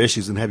bring all our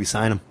issues and have you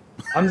sign them.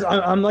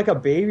 I'm like a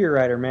baby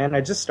writer, man.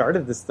 I just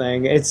started this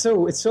thing. It's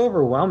so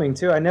overwhelming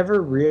too. I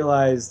never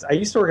realized. I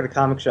used to work at a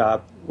comic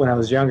shop when I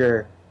was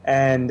younger,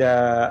 and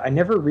I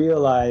never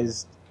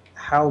realized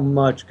how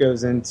much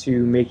goes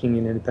into making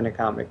an independent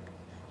comic.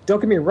 Don't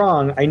get me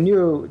wrong. I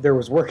knew there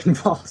was work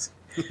involved.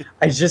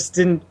 I just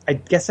didn't. I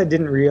guess I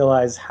didn't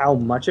realize how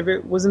much of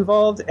it was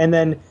involved, and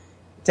then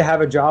to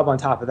have a job on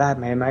top of that,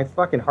 man, my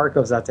fucking heart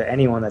goes out to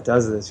anyone that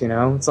does this.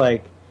 It's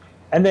like.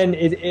 And then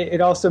it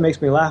also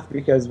makes me laugh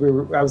because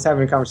I was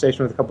having a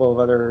conversation with a couple of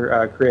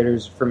other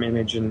creators from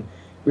Image, and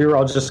we were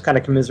all just kind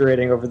of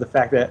commiserating over the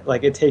fact that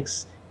like it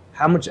takes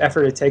how much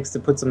effort it takes to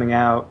put something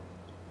out,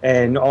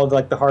 and all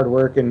like the hard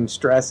work and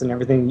stress and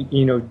everything,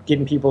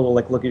 getting people to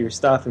like look at your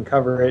stuff and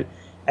cover it,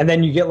 and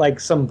then you get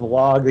like some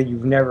blog that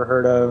you've never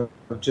heard of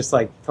just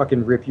like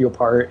fucking rip you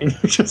apart, and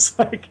you're just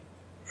like,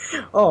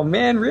 oh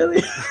man,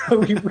 really?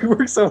 we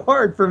worked so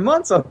hard for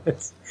months on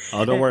this.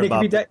 Oh, don't worry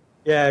about it.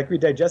 Yeah, it could be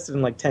digested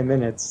in like 10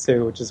 minutes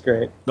too, which is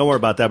great. Don't worry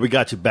about that. We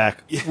got you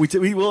back.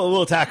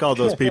 We'll attack all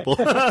those people.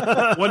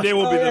 One day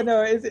we'll be.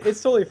 No,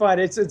 it's totally fine.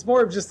 It's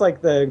more of just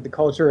like the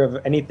culture of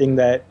anything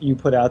that you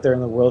put out there in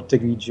the world to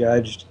be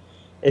judged.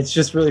 It's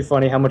just really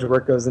funny how much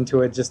work goes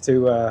into it just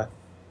to all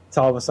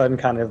of a sudden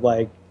kind of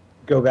like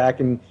go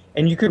back and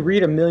you could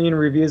read a million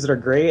reviews that are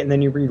great, and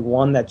then you read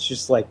one that's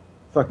just like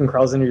fucking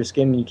crawls into your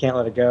skin and you can't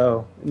let it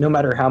go, no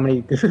matter how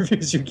many good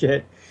reviews you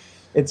get.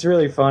 It's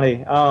really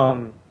funny.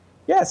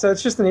 Yeah, so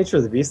it's just the nature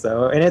of the beast,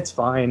 though, and it's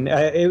fine.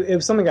 It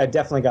was something I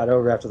definitely got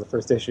over after the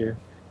first issue.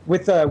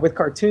 With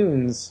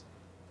cartoons,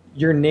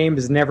 your name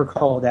is never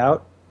called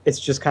out. It's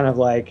just kind of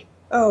like,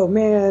 oh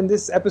man,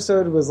 this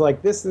episode was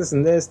like this,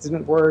 and this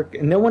didn't work,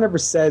 and no one ever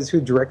says who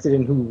directed it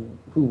and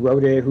who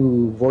wrote it,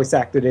 who voice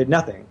acted it,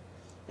 nothing.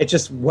 It's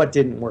just what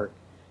didn't work.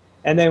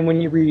 And then when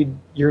you read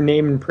your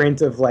name in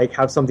print of like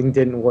how something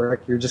didn't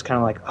work, you're just kind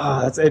of like,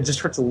 oh, it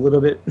just hurts a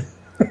little bit.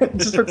 It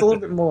just hurts a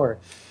little bit more.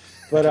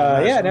 But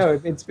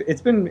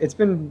it's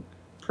been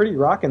pretty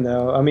rocking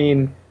though. I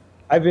mean,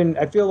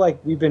 I feel like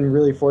we've been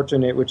really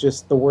fortunate with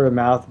just the word of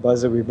mouth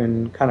buzz that we've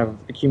been kind of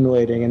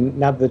accumulating, and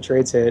now that the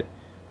trades hit,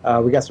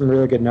 we got some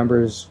really good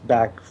numbers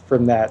back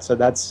from that. So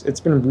it's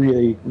been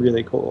really,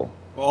 really cool.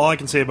 Well, all I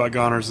can say about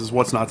Goners is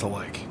what's not to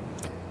like.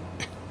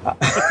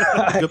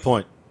 Good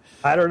point.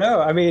 I don't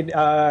know. I mean,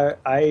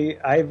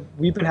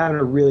 we've been having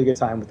a really good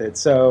time with it.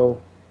 So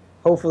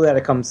hopefully that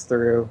it comes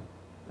through.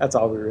 That's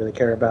all we really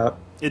care about.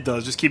 It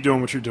does. Just keep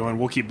doing what you're doing.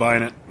 We'll keep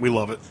buying it. We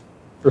love it.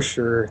 For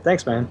sure.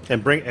 Thanks, man.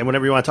 And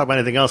whenever you want to talk about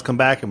anything else, come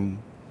back and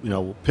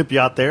we'll pimp you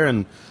out there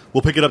and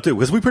we'll pick it up too,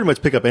 because we pretty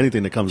much pick up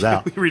anything that comes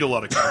out. We read a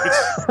lot of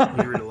comics.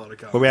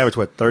 But we average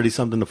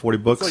 30-something to 40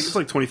 books. It's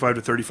like 25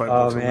 to 35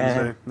 Oh books.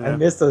 man, Yeah. I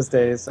miss those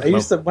days.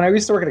 When I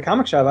used to work at a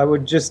comic shop, I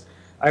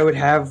would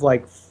have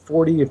like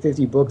 40 to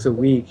 50 books a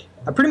week.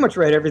 I pretty much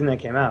read everything that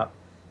came out,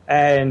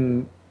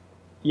 and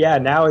yeah,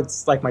 now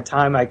it's like my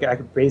time. I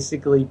could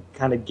basically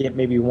kind of get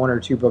maybe 1 or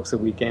 2 books a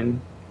week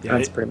in. Yeah,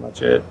 That's pretty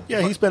much it.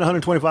 Yeah, he spent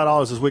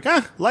 $125 this week.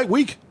 Light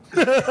week.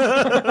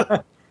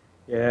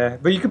 Yeah,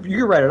 but you could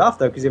write it off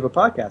though because you have a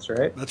podcast,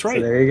 right? That's right.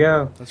 So there you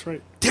go. That's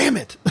right. Damn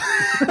it.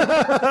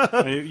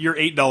 You're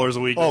 $8 a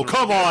week. Oh,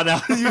 come on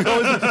now. You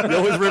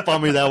always rip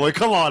on me that way.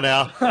 Come on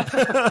now.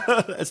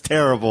 That's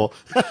terrible.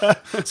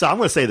 So I'm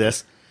going to say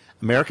this.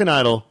 American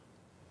Idol,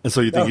 and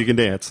So You Think You Can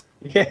Dance.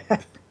 Yeah.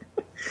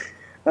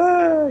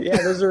 Yeah,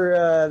 those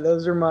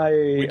are my.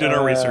 We did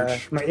our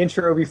research. My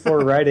intro before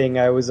writing.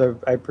 I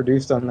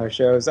produced on those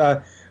shows.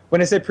 When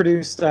I say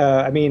produced,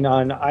 I mean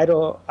on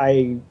Idol,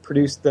 I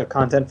produced the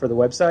content for the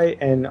website,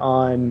 and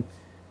on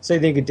So You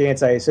Think You Can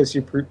Dance, I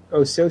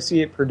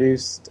associate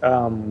produced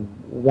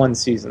 1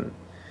 season,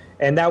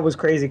 and that was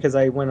crazy because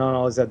I went on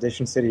all these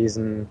audition cities,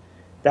 and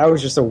that was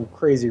just a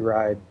crazy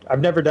ride. I've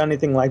never done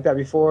anything like that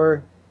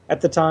before at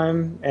the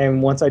time,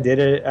 and once I did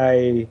it,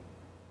 I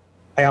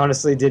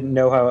honestly didn't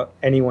know how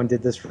anyone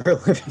did this for a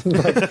living.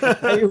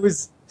 It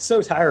was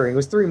so tiring. It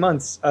was 3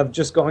 months of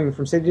just going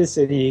from city to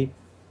city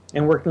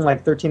and working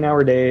like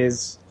 13-hour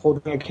days,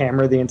 holding a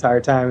camera the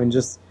entire time and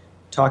just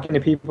talking to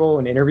people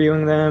and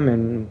interviewing them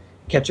and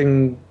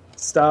catching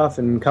stuff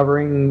and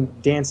covering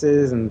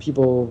dances and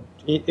people.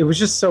 It was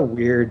just so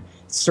weird.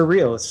 It's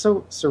surreal. It's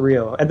so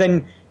surreal. And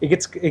then it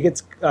gets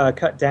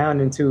cut down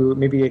into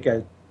maybe like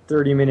a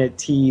 30-minute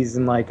tease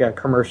and like a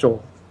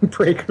commercial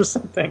break or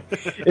something.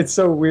 It's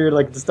so weird.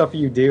 Like the stuff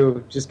you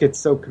do just gets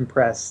so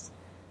compressed,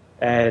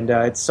 and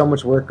it's so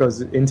much work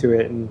goes into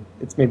it, and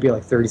it's maybe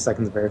like 30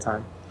 seconds of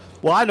airtime.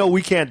 Well, I know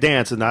we can't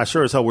dance, and I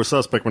sure as hell we're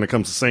suspect when it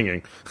comes to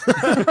singing.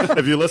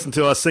 If you listen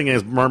to us singing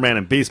as Merman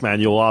and Beastman,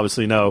 you'll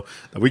obviously know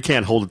that we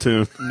can't hold a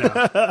tune.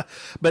 No.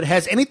 But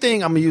has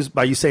anything, I'm going to use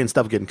by you saying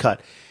stuff getting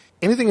cut,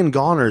 anything in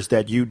Goners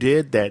that you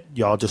did that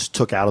y'all just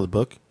took out of the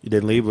book? You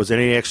didn't leave? Was there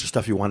any extra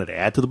stuff you wanted to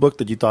add to the book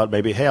that you thought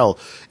maybe, hell,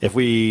 if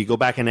we go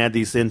back and add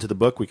these into the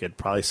book, we could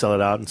probably sell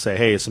it out and say,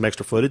 hey, it's some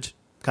extra footage?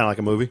 Kind of like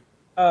a movie?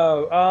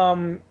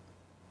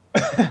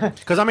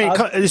 Because I mean,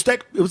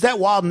 it was that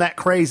wild and that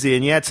crazy,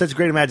 and you had such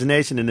great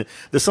imagination, and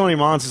there's so many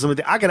monsters.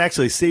 And I could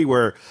actually see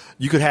where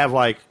you could have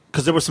like,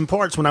 because there were some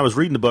parts when I was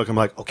reading the book, I'm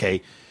like,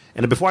 okay,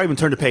 and before I even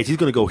turned the page, he's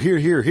going to go here,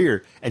 here,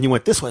 here, and you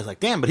went this way. I was like,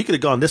 damn, but he could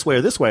have gone this way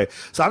or this way.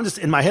 So I'm just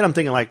in my head, I'm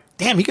thinking like,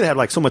 damn, he could have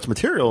like so much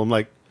material. I'm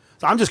like,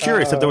 so I'm just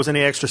curious if there was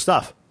any extra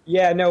stuff.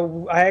 Yeah,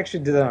 no, I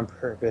actually did that on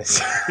purpose.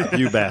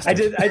 You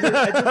bastard!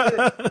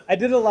 I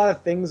did a lot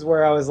of things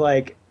where I was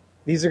like,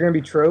 these are going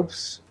to be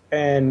tropes.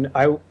 And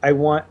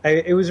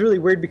it was really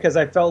weird because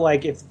I felt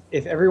like if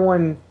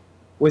everyone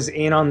was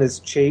in on this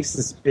chase,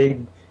 this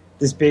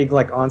big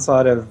like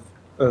onslaught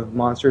of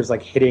monsters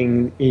like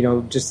hitting,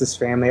 just this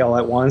family all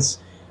at once,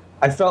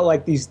 I felt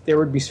like there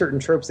would be certain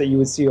tropes that you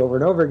would see over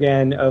and over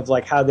again of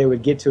like how they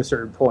would get to a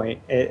certain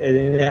point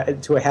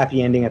and to a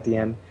happy ending at the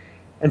end.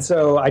 And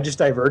so I just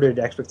diverted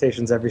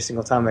expectations every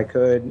single time I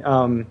could.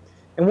 And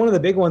one of the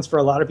big ones for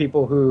a lot of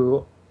people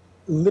who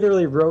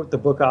literally wrote the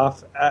book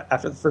off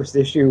after the first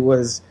issue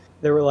was,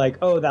 they were like,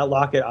 oh, that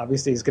locket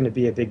obviously is going to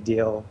be a big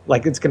deal.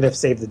 Like, it's going to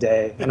save the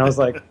day. And I was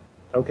like,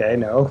 okay,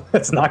 no,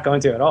 it's not going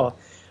to at all.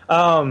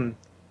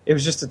 It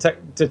was just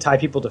to tie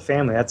people to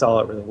family. That's all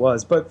it really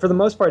was. But for the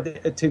most part,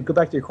 to go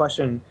back to your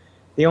question,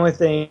 the only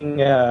thing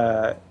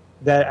that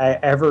I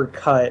ever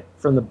cut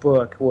from the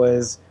book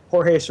was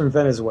Jorge's from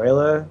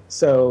Venezuela.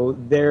 So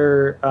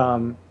their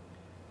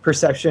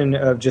perception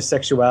of just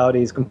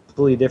sexuality is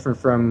completely different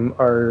from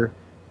our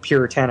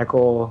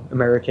puritanical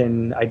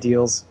American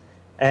ideals.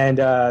 And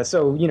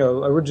so,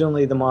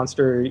 originally the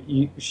monster,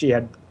 she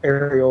had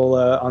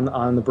areola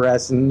on the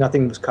breast and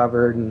nothing was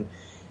covered. And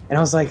I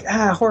was like,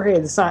 Jorge,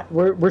 it's not,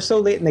 we're so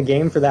late in the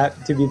game for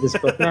that to be this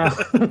book now.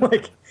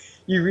 Like,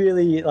 you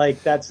really,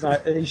 like, that's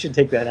not, you should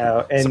take that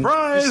out. And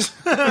surprise!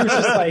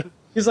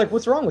 He was like,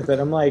 what's wrong with it?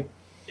 I'm like,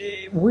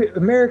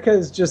 America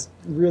is just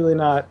really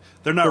not.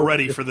 They're not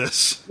ready for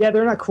this. Yeah,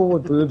 they're not cool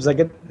with boobs. Like,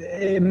 it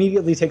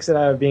immediately takes it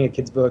out of being a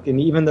kid's book. And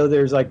even though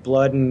there's, like,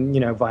 blood and,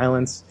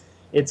 violence,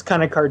 it's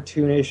kind of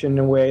cartoonish in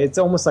a way. It's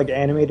almost like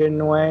animated in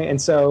a way. And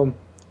so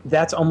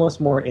that's almost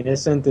more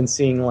innocent than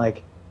seeing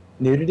like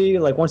nudity.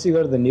 Like once you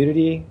go to the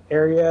nudity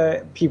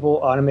area,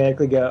 people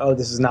automatically go, oh,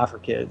 this is not for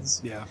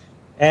kids. Yeah.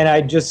 And I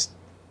just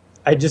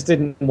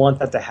didn't want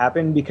that to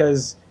happen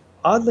because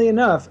oddly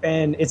enough,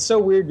 and it's so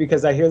weird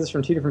because I hear this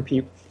from two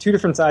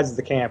different sides of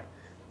the camp,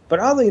 but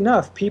oddly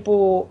enough,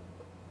 people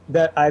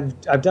that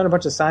I've done a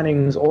bunch of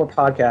signings or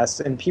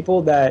podcasts and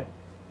people that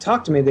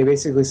talk to me, they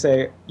basically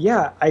say,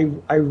 yeah,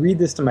 I read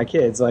this to my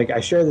kids. Like, I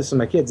share this with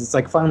my kids. It's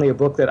like finally a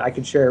book that I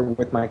could share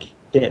with my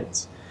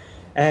kids.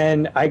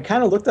 And I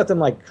kind of looked at them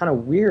like kind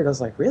of weird. I was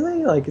like,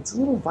 really? Like, it's a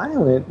little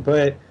violent.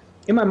 But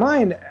in my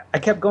mind, I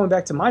kept going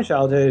back to my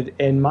childhood,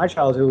 and my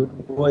childhood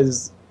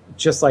was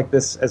just like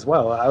this as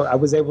well. I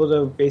was able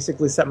to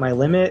basically set my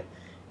limit,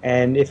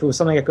 and if it was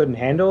something I couldn't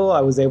handle,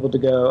 I was able to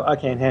go, I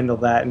can't handle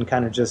that, and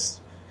kind of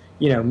just,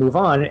 move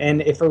on.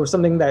 And if it was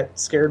something that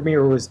scared me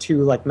or was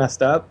too like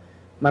messed up,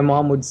 my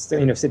mom would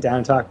sit down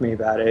and talk to me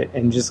about it,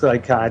 and just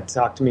like kind of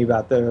talk to me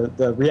about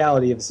the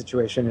reality of the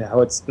situation and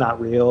how it's not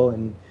real,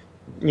 and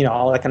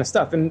all that kind of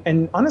stuff.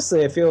 And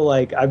honestly, I feel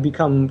like I've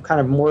become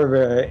kind of more of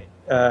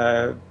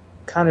a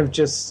kind of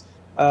just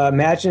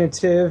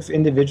imaginative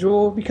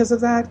individual because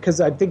of that,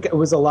 because I think it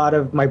was a lot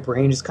of my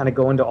brain just kind of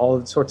go into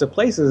all sorts of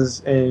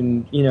places,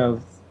 and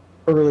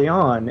early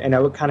on, and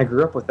I kind of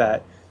grew up with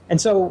that. And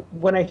so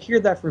when I hear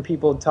that from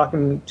people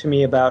talking to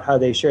me about how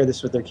they share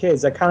this with their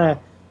kids, I kind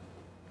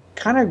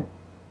of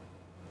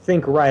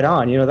think right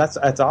on, that's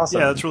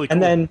awesome. Yeah, that's really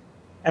cool.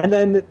 And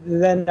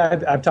then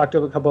I've talked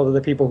to a couple of other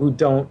people who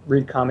don't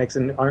read comics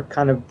and aren't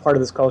kind of part of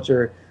this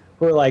culture,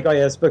 who are like, oh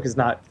yeah, this book is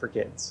not for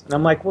kids. And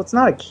I'm like, well, it's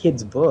not a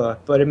kid's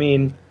book, but I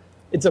mean,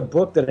 it's a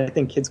book that I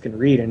think kids can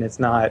read, and it's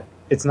not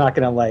going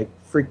to like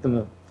freak them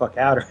the fuck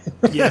out. Or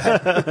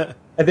Yeah.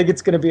 I think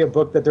it's going to be a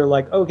book that they're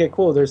like, okay,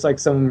 cool. There's like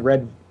some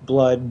red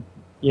blood,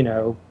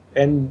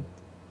 and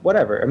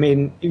whatever. I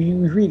mean,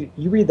 you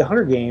read the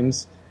Hunger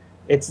Games,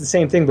 it's the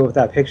same thing, but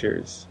without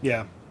pictures.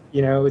 Yeah.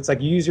 It's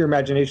like you use your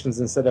imaginations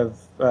instead of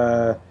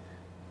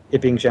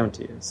it being shown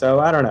to you. So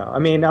I don't know. I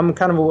mean, I'm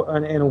kind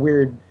of in a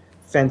weird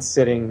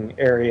fence-sitting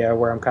area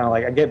where I'm kind of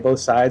like, I get both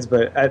sides,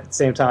 but at the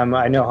same time,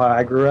 I know how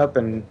I grew up,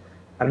 and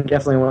I'm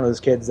definitely one of those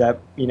kids that,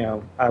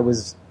 I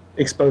was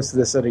exposed to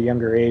this at a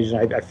younger age,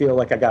 and I feel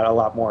like I got a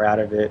lot more out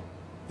of it.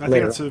 I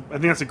think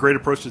that's a great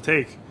approach to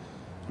take.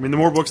 I mean, the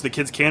more books the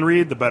kids can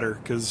read, the better,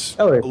 because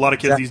a lot of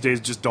kids these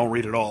days just don't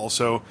read at all.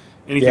 So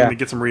anything that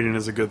gets them reading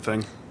is a good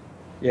thing.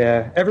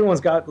 Yeah, everyone's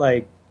got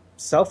like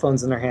cell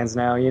phones in their hands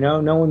now.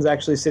 No one's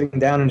actually sitting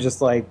down and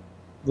just like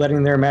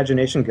letting their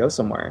imagination go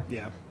somewhere.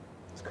 Yeah,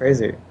 it's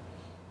crazy.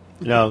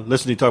 Listening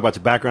to you talk about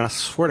your background, I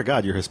swear to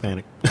God, you're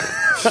Hispanic.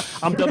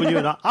 I'm dubbing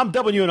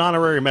you an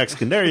honorary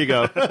Mexican. There you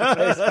go.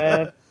 Thanks,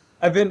 man.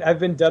 I've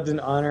been dubbed an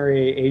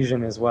honorary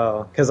Asian as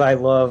well, because I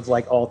love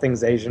like all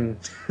things Asian,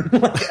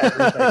 like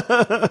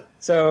everything.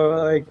 So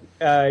like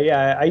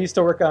I used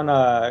to work on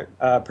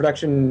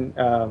production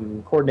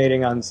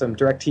coordinating on some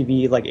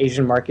DirecTV, like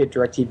Asian market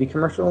DirecTV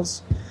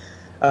commercials,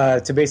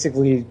 to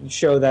basically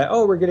show that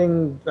we're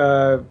getting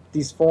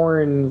these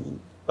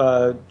foreign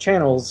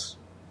channels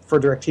for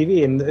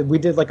DirecTV, and we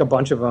did like a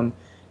bunch of them.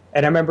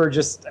 And I remember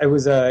it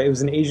was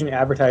an Asian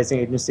advertising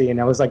agency,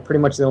 and I was like pretty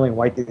much the only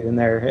white dude in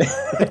there,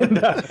 and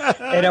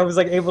I was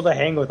like able to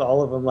hang with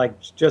all of them like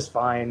just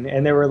fine.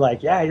 And they were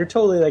like, "Yeah, you're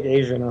totally like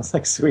Asian." I was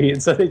like, "Sweet!"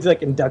 And so they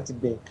like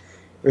inducted me.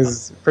 It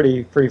was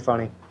pretty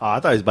funny. Oh,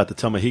 I thought he was about to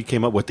tell me he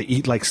came up with the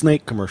 "Eat Like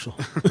Snake" commercial.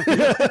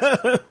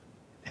 That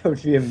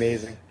would be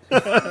amazing.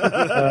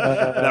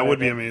 That would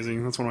be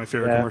amazing. That's one of my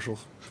favorite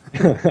commercials.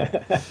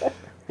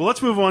 Well,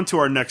 let's move on to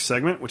our next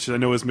segment, which I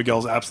know is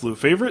Miguel's absolute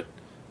favorite.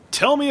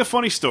 Tell me a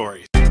funny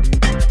story.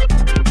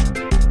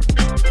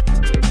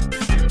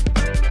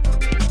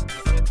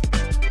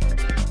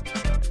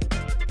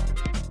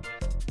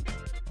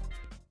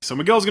 So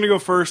Miguel's going to go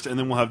first, and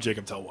then we'll have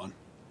Jacob tell one.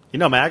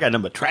 Man, I got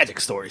nothing but tragic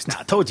stories. Now,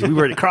 I told you, we've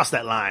already crossed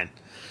that line.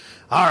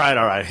 All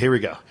right, here we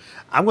go.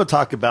 I'm going to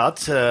talk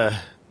about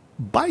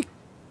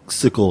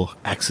bicycle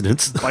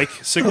accidents.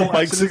 Bicycle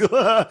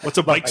accidents? What's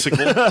a bicycle?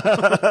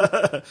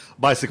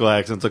 Bicycle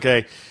accidents,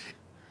 okay.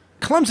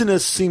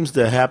 Clumsiness seems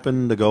to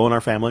happen to go in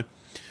our family.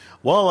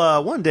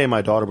 Well, one day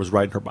my daughter was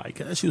riding her bike.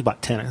 She was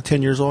about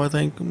 10 years old, I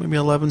think, maybe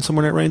 11,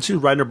 somewhere in that range. She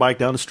was riding her bike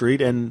down the street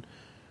and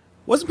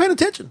wasn't paying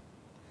attention,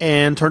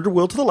 and turned her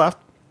wheel to the left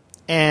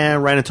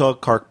and ran into a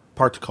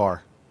parked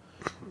car.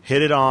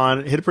 Hit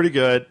it pretty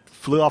good,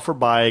 flew off her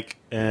bike,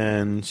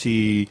 and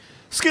she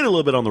skidded a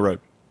little bit on the road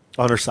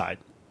on her side.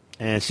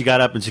 And she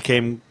got up and she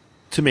came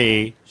to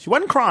me. She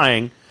wasn't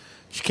crying.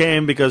 She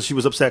came because she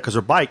was upset because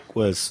her bike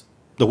was...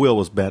 the wheel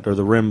was bent, or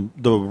the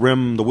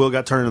wheel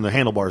got turned and the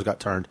handlebars got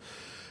turned.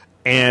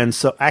 And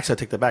so, actually, I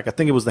take that back. I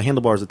think it was the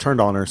handlebars that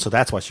turned on her, so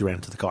that's why she ran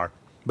into the car.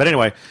 But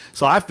anyway,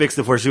 so I fixed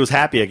it for her. She was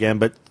happy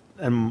again.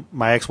 And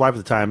my ex-wife at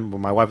the time,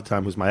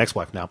 who's my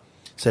ex-wife now,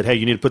 said, "Hey,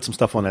 you need to put some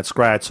stuff on that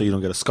scratch so you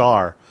don't get a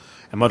scar."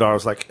 And my daughter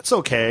was like, "It's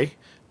okay.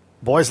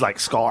 Boys like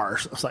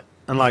scars." I was like,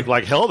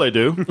 like hell they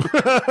do.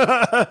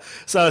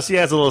 So she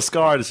has a little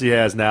scar that she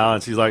has now,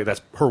 and she's like,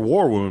 that's her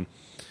war wound.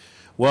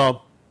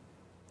 Well,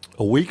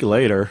 a week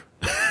later,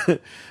 we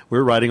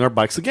were riding our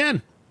bikes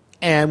again,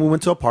 and we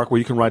went to a park where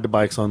you can ride the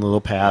bikes on the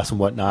little paths and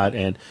whatnot,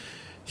 and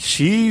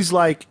she's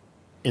like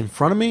in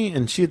front of me,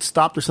 and she had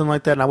stopped or something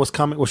like that, and I was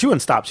coming. Well, she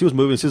wouldn't stop. She was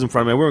moving. She was in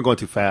front of me. We weren't going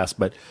too fast,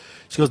 but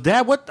she goes,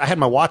 "Dad, what?" I had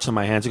my watch in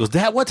my hand. She goes,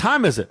 "Dad, what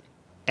time is it?"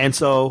 And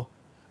so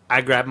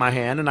I grabbed my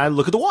hand, and I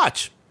look at the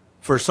watch.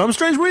 For some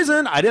strange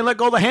reason, I didn't let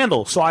go of the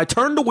handle, so I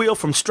turned the wheel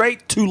from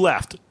straight to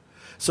left.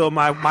 So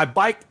my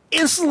bike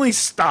instantly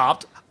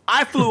stopped.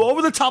 I flew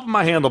over the top of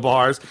my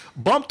handlebars,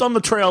 bumped on the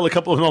trail a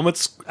couple of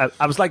moments.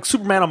 I was like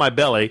Superman on my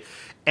belly,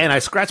 and I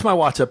scratched my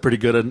watch up pretty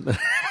good. And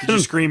Did you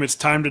scream, "It's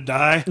time to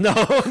die"? No.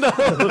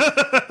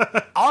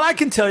 All I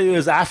can tell you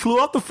is I flew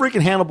off the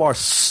freaking handlebar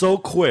so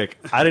quick.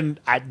 I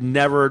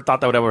never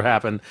thought that would ever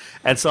happen.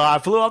 And so I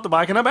flew off the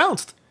bike and I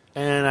bounced.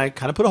 And I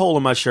kind of put a hole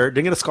in my shirt.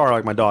 Didn't get a scar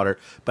like my daughter,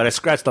 but I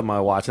scratched up my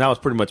watch, and I was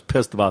pretty much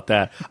pissed about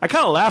that. I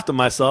kind of laughed at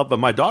myself, but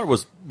my daughter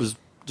was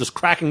just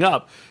cracking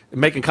up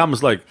and making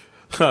comments like,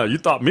 you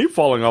thought me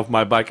falling off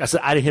my bike. I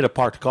said, I didn't hit a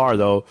parked car,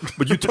 though.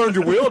 But you turned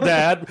your wheel,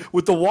 Dad,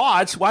 with the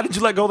watch. Why did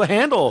you let go of the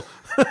handle?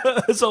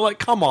 So, like,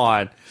 come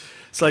on.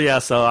 So, yeah,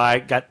 so I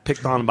got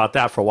picked on about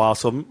that for a while.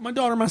 So my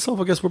daughter and myself,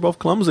 I guess we're both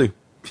clumsy.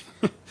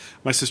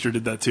 My sister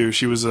did that, too.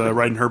 She was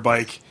riding her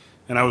bike,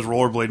 and I was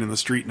rollerblading in the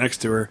street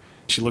next to her.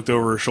 She looked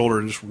over her shoulder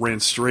and just ran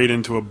straight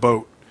into a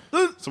boat.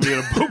 Somebody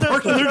had a boat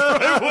parked in their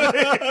driveway.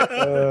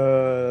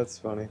 That's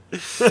funny.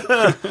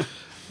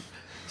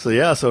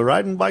 So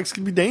riding bikes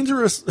can be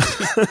dangerous.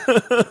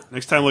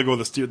 Next time, let go of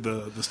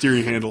the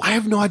steering handle. I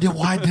have no idea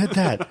why I did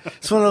that.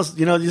 It's one of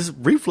those, just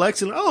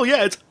reflex and, oh,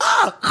 yeah, it's,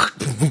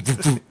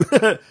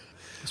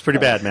 It's pretty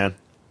bad, man.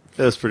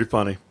 It was pretty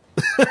funny.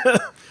 I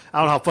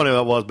don't know how funny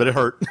that was, but it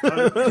hurt.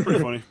 It's pretty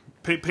funny.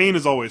 Pain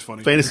is always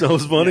funny. Pain is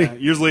always funny? Yeah,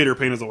 years later,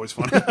 pain is always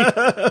funny.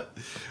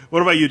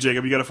 What about you,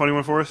 Jacob? You got a funny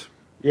one for us?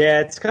 Yeah,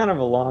 it's kind of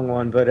a long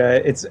one, but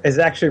it's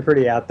actually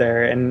pretty out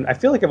there, and I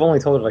feel like I've only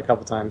told it a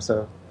couple times,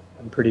 so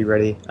I'm pretty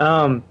ready.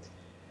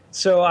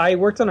 So I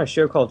worked on a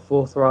show called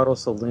Full Throttle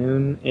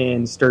Saloon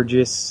in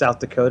Sturgis, South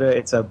Dakota.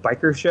 It's a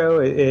biker show.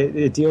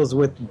 It deals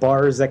with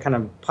bars that kind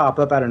of pop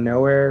up out of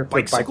nowhere.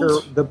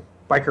 Bicycles? The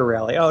biker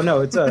rally. Oh no,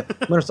 it's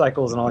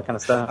motorcycles and all that kind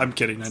of stuff. I'm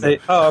kidding. I know.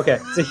 Okay.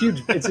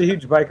 It's a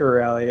huge biker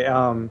rally.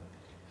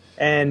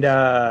 And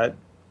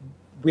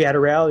we had a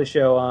reality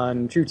show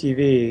on True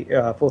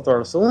TV, Full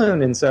Throttle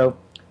Saloon, and so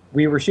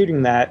we were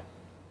shooting that,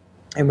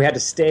 and we had to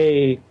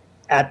stay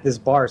at this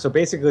bar. So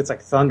basically, it's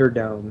like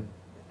Thunderdome,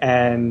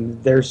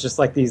 and there's just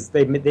like these.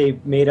 They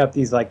made up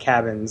these like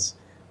cabins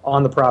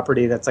on the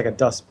property that's like a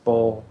dust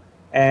bowl,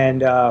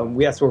 and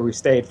that's where we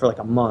stayed for like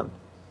a month.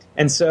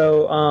 And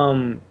so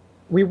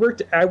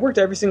I worked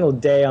every single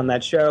day on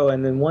that show,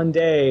 and then one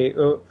day,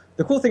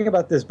 the cool thing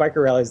about this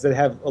biker rally is they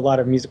have a lot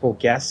of musical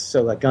guests.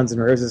 So like Guns N'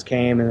 Roses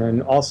came, and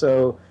then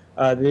also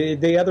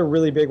the other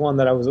really big one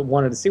that I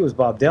wanted to see was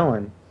Bob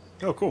Dylan.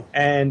 Oh, cool.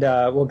 And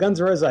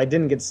Guns N' Roses I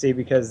didn't get to see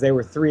because they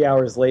were 3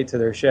 hours late to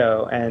their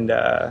show, and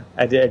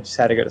I just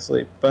had to go to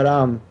sleep.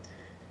 But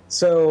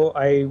so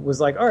I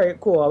was like, all right,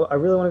 cool. I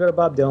really want to go to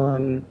Bob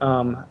Dylan.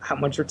 How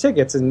much are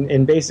tickets?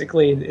 And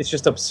basically, it's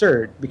just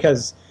absurd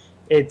because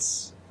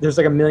there's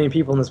like 1 million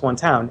people in this one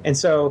town. And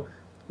so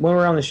when we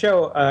were on the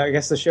show, I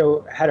guess the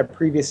show had a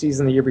previous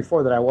season the year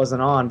before that I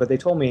wasn't on, but they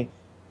told me,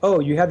 oh,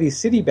 you have these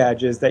city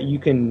badges that you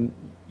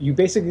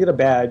basically get a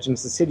badge, and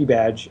it's a city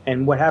badge,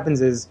 and what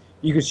happens is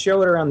you could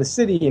show it around the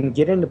city and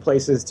get into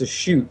places to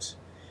shoot.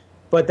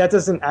 But that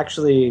doesn't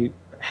actually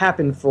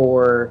happen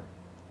for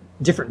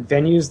different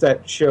venues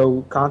that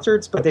show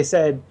concerts, but they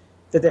said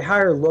that they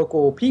hire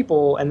local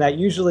people, and that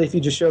usually if you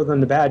just show them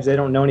the badge, they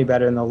don't know any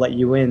better, and they'll let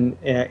you in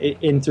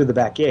through the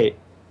back gate.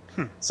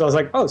 So I was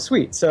like, oh,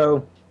 sweet.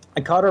 So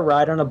I caught a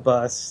ride on a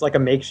bus, like a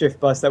makeshift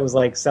bus that was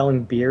like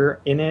selling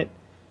beer in it.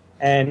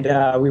 And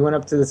we went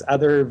up to this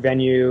other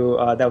venue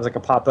that was like a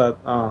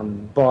pop-up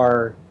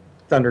bar,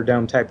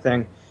 Thunderdome type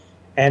thing.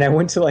 And I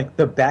went to like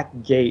the back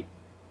gate.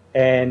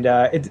 And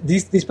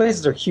these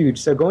places are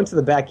huge. So going to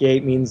the back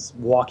gate means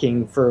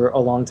walking for a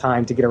long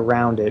time to get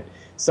around it.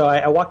 So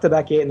I walked the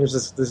back gate, and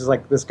there's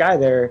this guy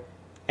there.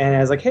 And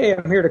I was like, hey,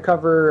 I'm here to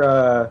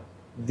cover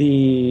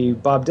the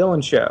Bob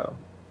Dylan show.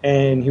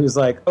 And he was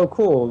like, oh,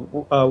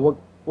 cool.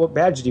 What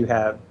badge do you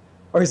have?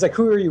 Or he's like,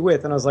 who are you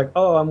with? And I was like,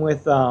 oh, I'm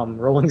with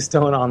Rolling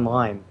Stone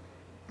Online.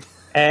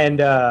 And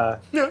go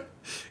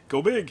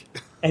big.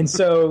 And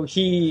so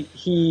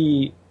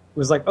he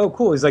was like, oh,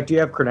 cool. He's like, do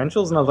you have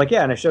credentials? And I was like,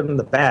 yeah. And I showed him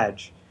the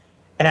badge.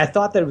 And I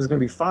thought that it was going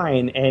to be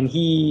fine. And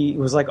he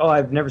was like, oh,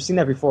 I've never seen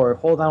that before.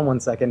 Hold on one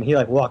second. And he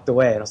like walked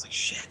away. And I was like,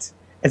 shit.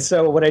 And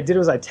so what I did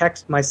was I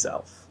text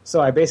myself. So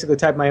I basically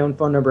typed my own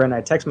phone number, and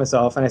I text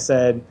myself, and I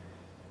said,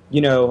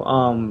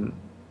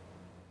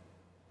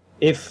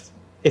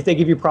 if they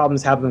give you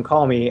problems, have them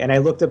call me. And I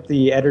looked up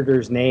the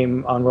editor's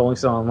name on Rolling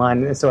Stone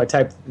Online, and so I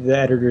typed the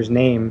editor's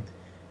name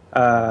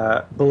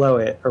below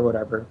it or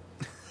whatever.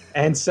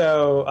 And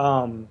so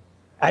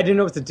I didn't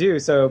know what to do.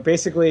 So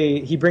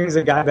basically, he brings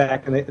a guy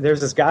back, and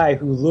there's this guy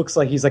who looks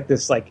like he's like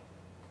this like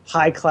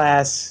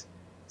high-class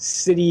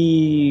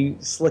city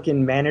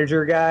slickin'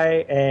 manager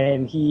guy,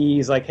 and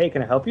he's like, hey,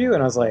 can I help you?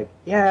 And I was like,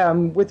 yeah,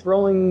 I'm with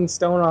Rolling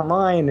Stone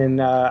Online,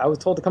 and I was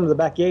told to come to the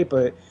back gate,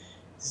 but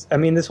I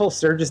mean, this whole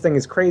Sturgis thing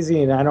is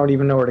crazy, and I don't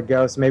even know where to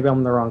go, so maybe I'm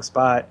in the wrong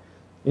spot.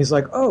 And he's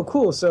like, oh,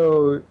 cool,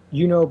 so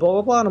blah,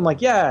 blah, blah. And I'm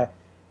like, yeah.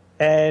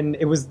 And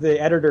it was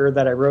the editor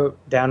that I wrote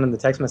down in the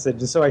text message.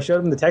 And so I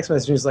showed him the text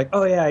message, and he's like,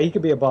 oh, yeah, he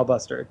could be a ball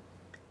buster.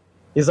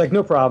 He's like,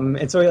 no problem.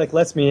 And so he like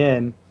lets me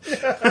in.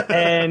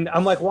 And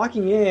I'm like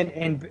walking in,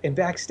 and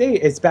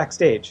backstage, it's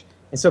backstage.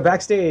 And so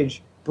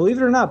backstage, believe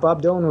it or not,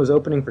 Bob Dylan was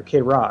opening for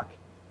Kid Rock,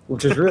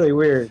 which is really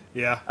weird.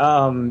 Yeah.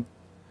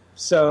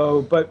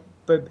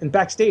 But in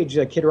backstage,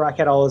 like, Kid Rock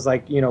had all his,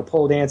 like,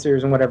 pole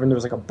dancers and whatever, and there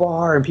was like a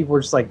bar and people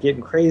were just like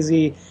getting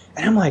crazy,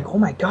 and I'm like, oh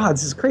my god,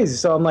 this is crazy.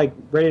 So I'm like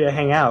ready to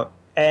hang out,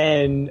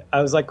 and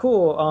I was like,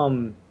 cool.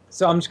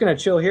 So I'm just gonna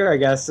chill here, I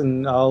guess,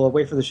 and I'll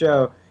wait for the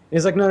show. And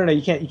he's like, no,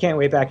 you can't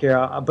wait back here.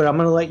 But I'm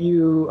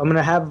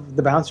gonna have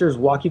the bouncers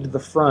walk you to the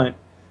front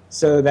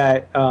so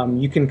that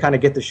you can kind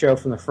of get the show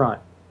from the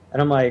front.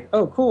 And I'm like,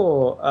 oh,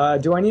 cool.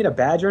 Do I need a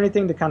badge or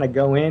anything to kind of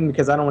go in?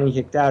 Because I don't want to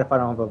get kicked out if I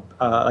don't have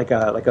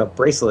like a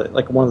bracelet,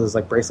 like one of those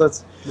like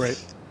bracelets.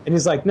 Right. And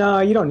he's like,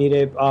 no, you don't need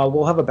it.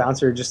 We'll have a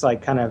bouncer just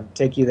like kind of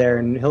take you there,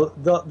 and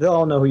they'll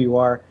all know who you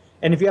are.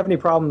 And if you have any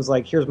problems,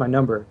 like, here's my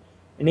number.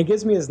 And he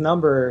gives me his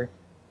number,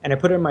 and I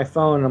put it in my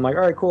phone, and I'm like,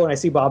 all right, cool. And I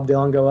see Bob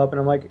Dylan go up, and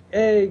I'm like,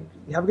 hey,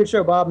 have a good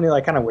show, Bob. And he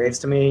like kind of waves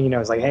to me,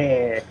 it's like,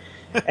 hey.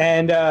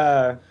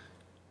 And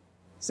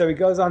so he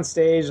goes on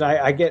stage, and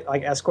I get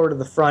like escorted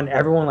to the front.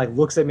 Everyone like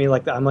looks at me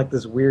like I'm like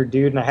this weird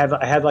dude, and I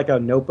had like a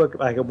notebook,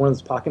 like one of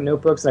those pocket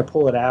notebooks, and I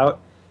pull it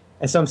out.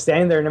 And so I'm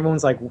standing there, and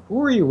everyone's like,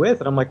 who are you with?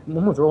 And I'm like,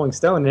 I'm with Rolling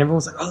Stone. And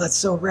everyone's like, oh, that's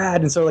so rad.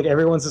 And so like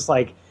everyone's just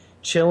like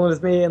chilling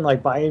with me and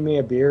like buying me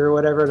a beer or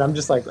whatever. And I'm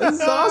just like, this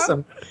is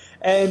awesome.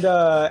 And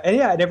yeah,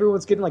 and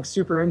everyone's getting like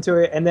super into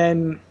it. And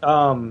then,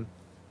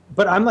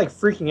 but I'm like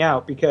freaking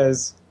out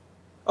because,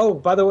 oh,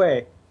 by the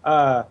way,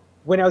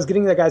 when I was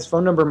getting that guy's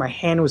phone number, my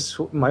hand was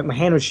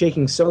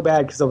shaking so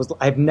bad because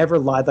I've never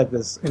lied like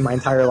this in my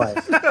entire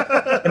life.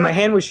 And my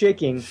hand was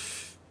shaking,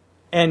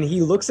 and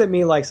he looks at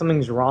me like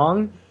something's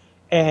wrong.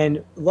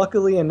 And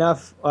luckily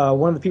enough,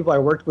 one of the people I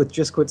worked with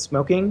just quit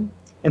smoking.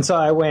 And so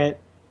I went,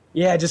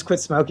 yeah, I just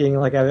quit smoking.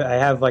 Like, I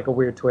have like a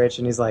weird twitch.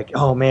 And he's like,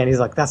 oh man, he's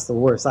like, that's the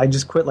worst. I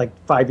just quit like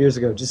 5 years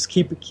ago. Just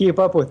keep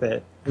up with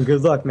it. And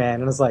good luck, man.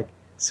 And I was like,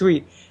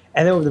 sweet.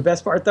 And then the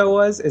best part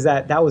though is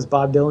that was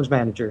Bob Dylan's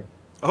manager.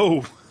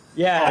 Oh.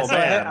 Yeah. Oh, so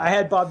man. I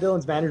had Bob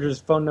Dylan's manager's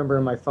phone number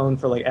in my phone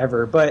for like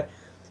ever. But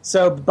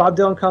so Bob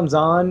Dylan comes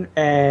on,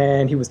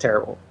 and he was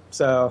terrible.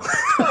 So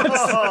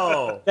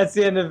that's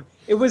the end of it.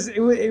 It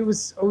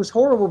was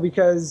horrible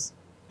because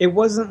it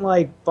wasn't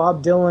like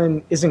Bob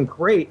Dylan isn't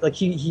great. Like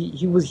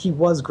he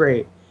was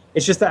great.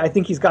 It's just that I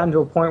think he's gotten to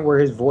a point where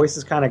his voice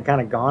is kind of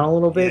gone a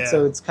little bit. Yeah.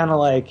 So it's kind of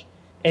like,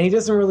 and he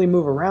doesn't really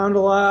move around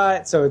a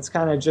lot. So it's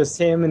kind of just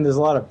him, and there's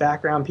a lot of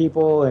background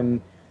people,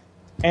 and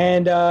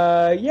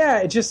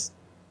yeah,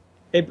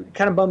 it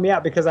kind of bummed me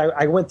out because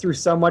I went through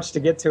so much to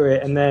get to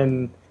it, and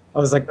then I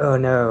was like, oh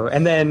no,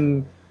 and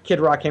then Kid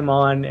Rock came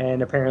on,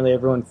 and apparently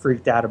everyone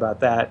freaked out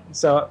about that.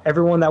 So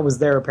everyone that was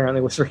there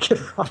apparently was for Kid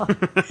Rock.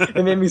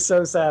 It made me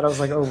so sad. I was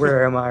like, oh,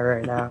 where am I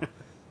right now?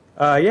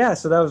 Yeah,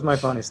 so that was my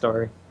funny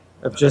story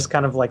of just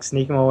kind of like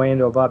sneaking my way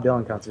into a Bob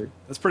Dylan concert.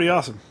 That's pretty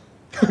awesome.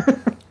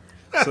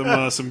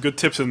 Some good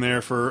tips in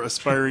there for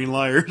aspiring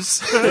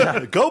liars.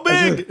 Yeah. Go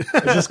big!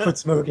 I just quit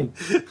smoking.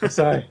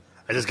 Sorry.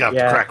 I just got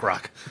crack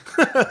rock.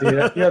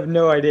 Dude, you have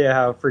no idea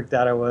how freaked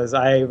out I was.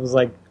 I was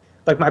like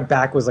my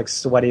back was like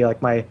sweaty,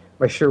 like my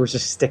shirt was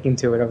just sticking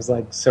to it. I was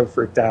like so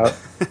freaked out.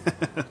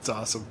 That's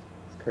awesome.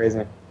 It's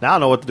crazy. Now I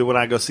know what to do when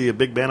I go see a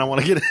big band I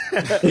want to get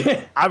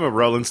in. I'm a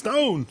Rolling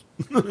Stone.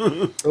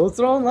 Well, it's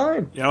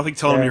online. Yeah, I don't think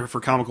telling you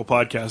for Comical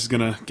Podcast is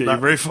going to get you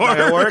very far.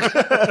 At work.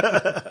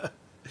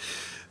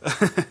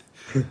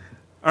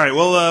 All right,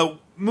 well,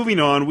 moving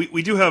on,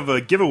 we do have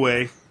a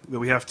giveaway that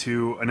we have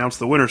to announce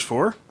the winners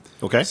for.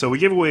 Okay. So we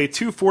gave away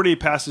 2 4-day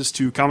passes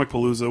to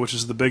Comicpalooza, which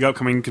is the big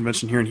upcoming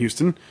convention here in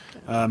Houston,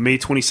 May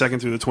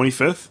 22nd through the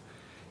 25th.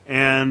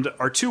 And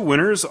our 2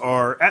 winners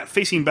are at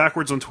Facing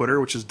Backwards on Twitter,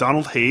 which is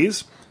Donald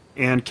Hayes,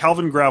 and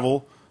Calvin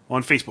Gravel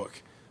on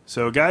Facebook.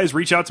 So, guys,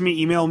 reach out to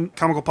me, email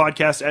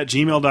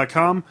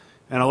comicalpodcast@gmail.com,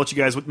 and I'll let you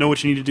guys know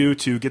what you need to do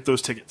to get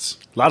those tickets.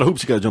 A lot of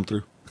hoops you got to jump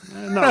through.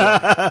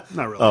 Not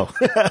really. Oh.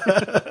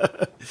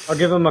 I'll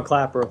give him a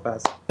clap real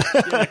fast.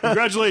 Yeah,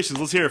 congratulations.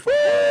 Let's hear it.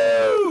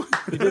 Woo!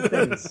 You did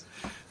things.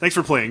 Thanks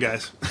for playing,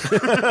 guys.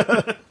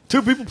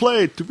 2 people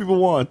played. 2 people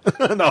won.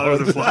 No, there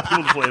was a lot of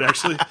people that played,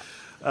 actually.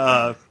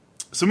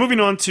 So moving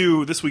on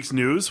to this week's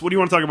news. What do you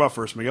want to talk about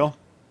first, Miguel?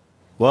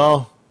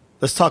 Well,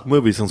 let's talk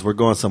movies since we're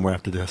going somewhere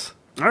after this.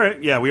 All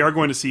right. Yeah, we are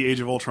going to see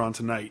Age of Ultron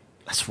tonight.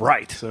 That's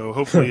right. So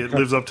hopefully it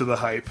lives up to the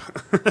hype.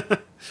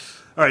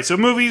 All right, so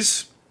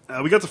movies.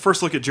 We got the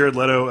first look at Jared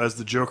Leto as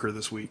the Joker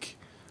this week.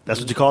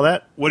 That's what you call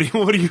that? What do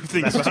you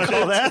think That's about what you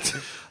call it? that?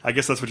 I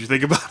guess that's what you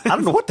think about it. I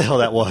don't know what the hell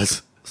that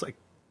was. It's like,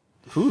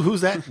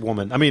 who's that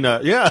woman? I mean,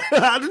 yeah,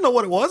 I didn't know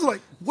what it was. Like,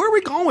 where are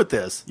we going with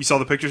this? You saw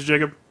the pictures,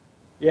 Jacob?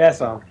 Yeah,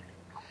 so.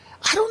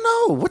 I don't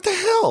know. What the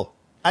hell?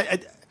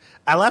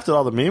 I laughed at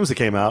all the memes that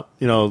came out.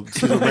 You know,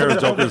 Cesar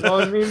Romero's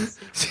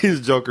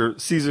Joker.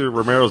 Cesar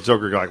Romero's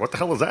Joker. Like, what the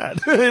hell was that?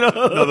 You know?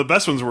 No, the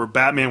best ones were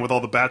Batman with all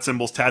the bat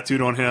symbols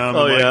tattooed on him.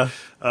 Oh, and yeah.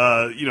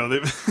 You know,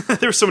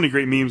 there were so many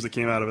great memes that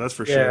came out of it. That's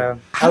for sure. Yeah,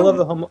 I love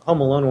the Home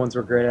Alone ones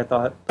were great. I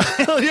thought.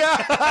 Hell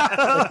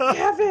yeah,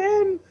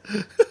 Kevin.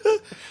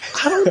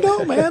 I don't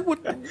know, man.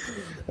 What?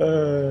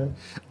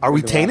 Are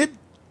we tainted?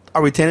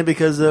 Are we tainted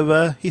because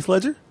of Heath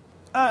Ledger?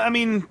 I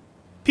mean,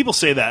 People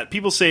say that.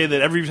 People say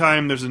that every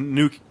time there's a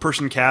new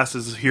person cast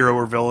as a hero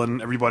or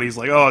villain, everybody's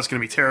like, oh, it's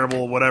going to be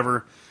terrible,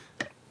 whatever.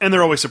 And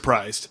they're always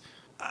surprised.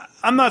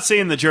 I'm not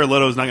saying that Jared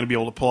Leto is not going to be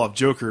able to pull off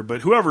Joker,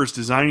 but whoever's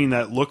designing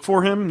that look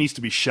for him needs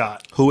to be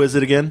shot. Who is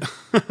it again?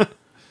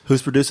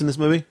 Who's producing this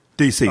movie?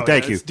 DC.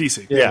 Thank you. It's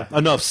DC. Yeah,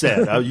 enough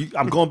said.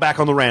 I'm going back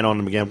on the rant on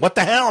him again. What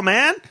the hell,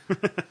 man?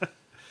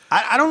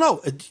 I don't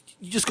know.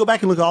 You just go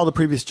back and look at all the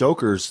previous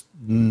Jokers.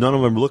 None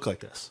of them look like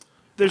this.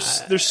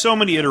 There's so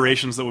many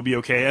iterations that would be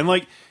okay. And,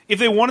 like, if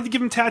they wanted to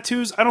give him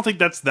tattoos, I don't think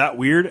that's that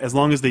weird, as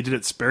long as they did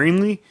it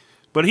sparingly.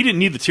 But he didn't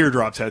need the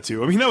teardrop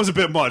tattoo. I mean, that was a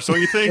bit much, don't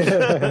you think?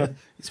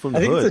 He's from the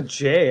I think hood. it's a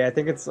J. I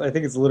think it's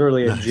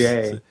literally a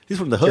J. He's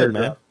from the hood,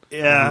 man.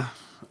 Yeah.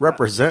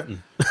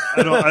 Representing.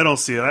 I don't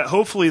see it.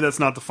 Hopefully that's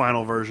not the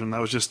final version. That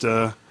was just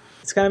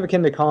It's kind of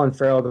akin to Colin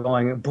Farrell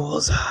going,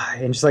 bullseye,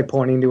 and just like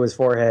pointing to his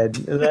forehead.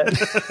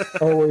 That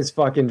always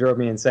fucking drove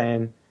me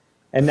insane.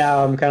 And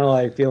now I'm kind of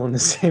like feeling the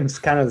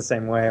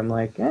same way. I'm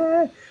like,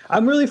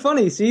 I'm really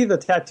funny. See the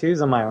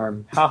tattoos on my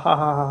arm. Ha ha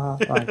ha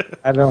ha. Like,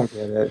 I don't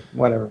get it.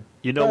 Whatever.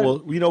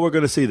 We're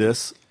going to see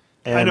this.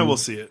 And, I know we'll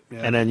see it.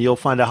 Yeah. And then you'll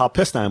find out how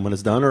pissed I am when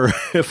it's done, or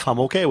if I'm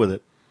okay with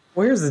it.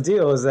 Well, here's the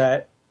deal: is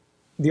that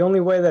the only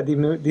way that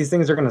these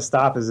things are going to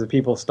stop is if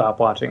people stop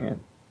watching it.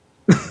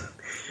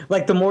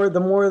 Like the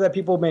more that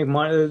people make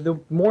money, the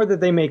more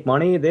that they make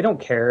money, they don't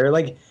care.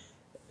 Like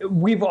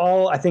we've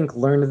all, I think,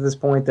 learned at this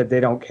point that they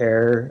don't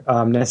care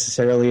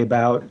necessarily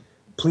about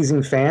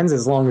pleasing fans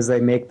as long as they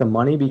make the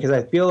money, because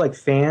I feel like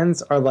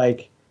fans are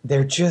like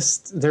they're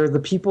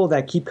the people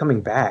that keep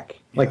coming back.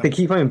 Like they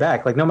keep coming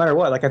back. Like no matter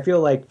what. Like I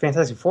feel like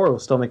Fantastic Four will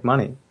still make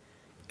money.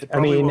 I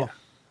mean, will.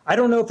 I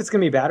don't know if it's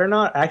going to be bad or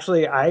not.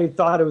 Actually, I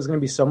thought it was going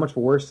to be so much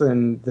worse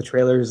than the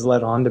trailers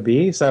led on to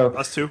be. So,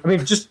 us too. I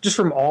mean, just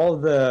from all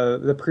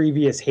the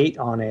previous hate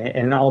on it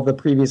and all the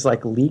previous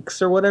like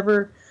leaks or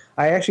whatever,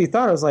 I actually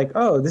thought I was like,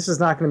 oh, this is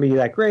not going to be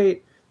that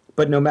great.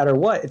 But no matter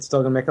what, it's still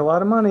going to make a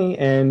lot of money,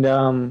 and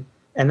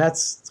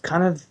that's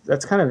kind of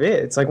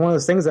it. It's like one of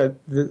those things that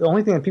the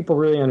only thing that people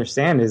really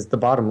understand is the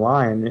bottom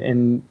line.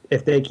 And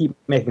if they keep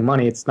making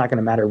money, it's not going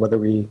to matter whether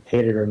we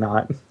hate it or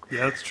not.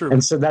 Yeah, that's true.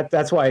 And so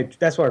that's why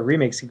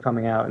remakes keep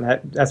coming out,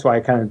 and that's why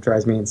it kind of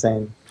drives me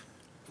insane.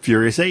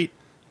 Furious 8.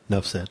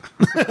 Enough said.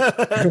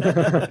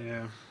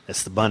 Yeah,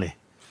 That's the bunny.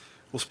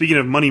 Well, speaking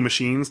of money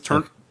machines,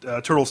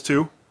 Turtles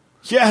 2.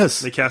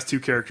 Yes. They cast 2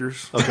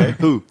 characters. Okay.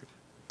 Who?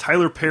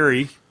 Tyler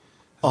Perry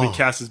has been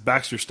cast as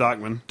Baxter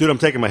Stockman. Dude, I'm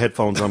taking my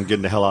headphones. I'm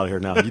getting the hell out of here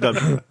now. You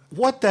done?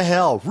 What the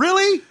hell?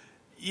 Really?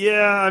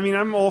 Yeah, I mean,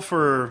 I'm all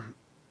for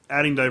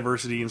adding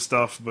diversity and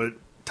stuff, but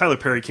Tyler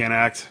Perry can't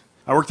act.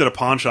 I worked at a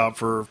pawn shop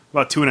for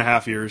about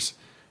 2.5 years,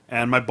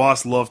 and my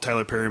boss loved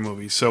Tyler Perry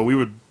movies, so we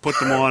would put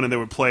them on and they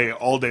would play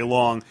all day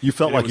long. You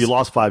felt like you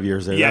lost 5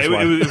 years there. Yeah,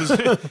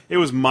 that's it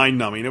was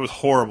mind-numbing. It was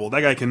horrible.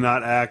 That guy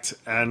cannot act,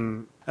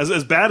 and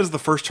as bad as the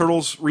first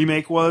Turtles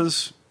remake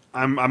was,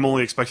 I'm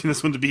only expecting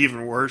this one to be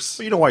even worse.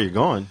 But you know why you're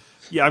going.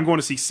 Yeah, I'm going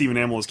to see Stephen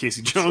Amell as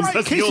Casey Jones. That's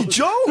right, Casey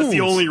Jones! That's the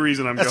only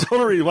reason I'm going. That's the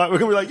only reason why we're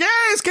going to be like,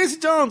 yeah, it's Casey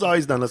Jones. Oh,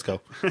 he's done. Let's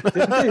go.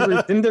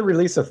 Didn't they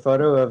release a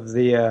photo of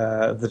the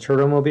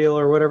Turtlemobile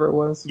or whatever it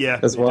was? Yeah,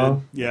 as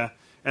well. Did. Yeah,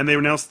 and they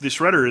announced the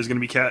Shredder is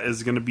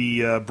going to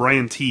be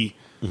Brian T,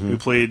 who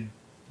played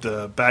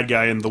the bad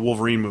guy in the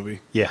Wolverine movie.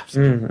 Yeah.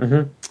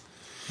 Mm-hmm.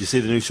 You see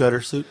the new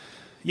Shredder suit?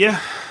 Yeah.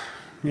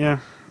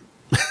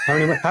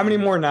 How many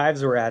more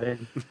knives were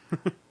added?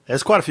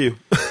 There's quite a few.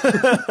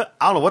 I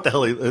don't know what the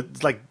hell.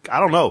 It's like,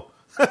 I don't know.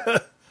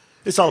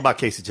 It's all about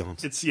Casey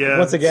Jones. It's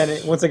Once again,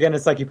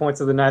 it's like he points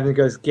to the knife and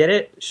goes, "Get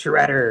it,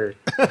 Shredder."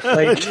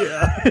 Like,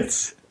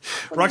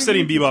 Rocksteady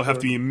and Bebop have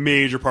to be a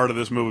major part of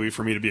this movie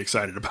for me to be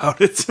excited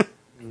about it.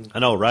 I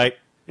know, right?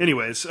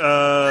 Anyways,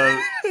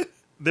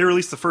 they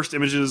released the first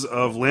images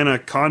of Lana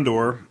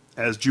Condor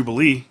as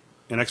Jubilee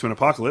in X-Men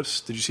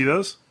Apocalypse. Did you see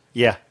those?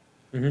 Yeah.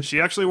 Mm-hmm.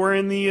 She actually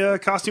wearing the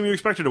costume you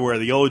expect her to wear,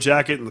 the yellow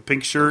jacket and the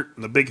pink shirt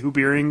and the big hoop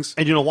earrings.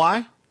 And you know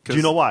why? Do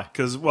you know why?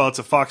 Because, well, it's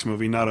a Fox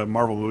movie, not a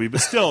Marvel movie,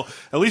 but still,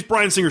 at least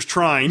Bryan Singer's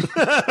trying.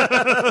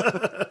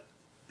 I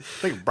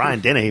think Brian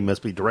Dennehy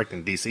must be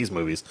directing DC's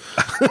movies.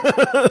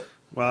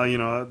 Well, you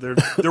know,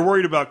 they're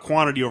worried about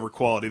quantity over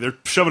quality. They're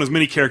shoving as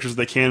many characters as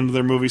they can into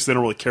their movies, so they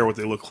don't really care what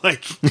they look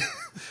like.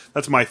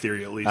 That's my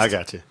theory, at least. I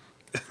got you.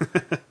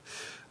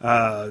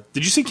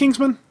 Did you see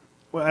Kingsman?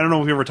 Well, I don't know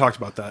if we ever talked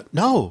about that.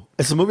 No.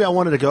 It's a movie I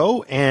wanted to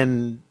go,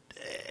 and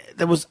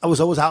I was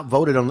always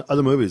outvoted on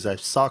other movies. I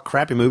saw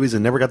crappy movies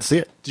and never got to see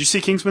it. Did you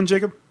see Kingsman,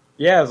 Jacob?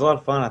 Yeah, it was a lot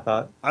of fun, I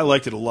thought. I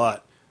liked it a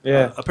lot.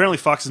 Yeah. Apparently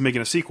Fox is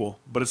making a sequel,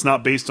 but it's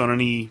not based on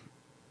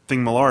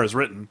anything Millar has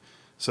written.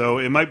 So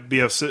it might be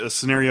a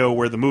scenario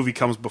where the movie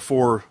comes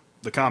before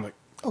the comic.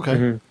 Okay.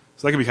 Mm-hmm.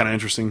 So that could be kind of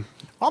interesting.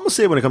 I'm going to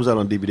see it when it comes out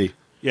on DVD.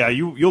 Yeah,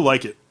 you'll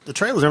like it. The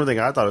trailers and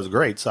everything, I thought it was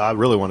great, so I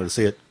really wanted to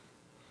see it.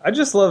 I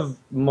just love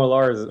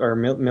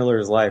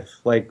Miller's life.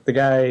 Like, the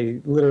guy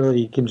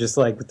literally can just,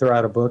 like, throw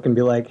out a book and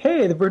be like,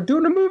 hey, we're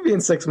doing a movie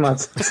in 6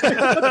 months.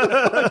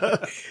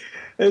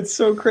 It's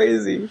so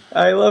crazy.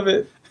 I love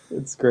it.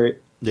 It's great.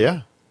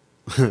 Yeah.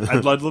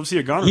 I'd love to see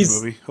a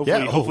Goners movie.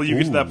 Hopefully you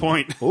get to that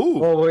point. Ooh.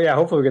 Well, yeah,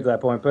 hopefully we get to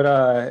that point.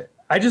 But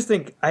I just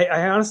think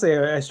I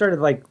honestly started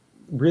like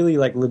really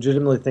like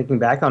legitimately thinking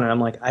back on it. I'm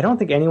like, I don't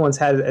think anyone's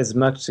had as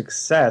much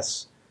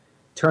success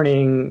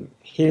turning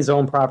his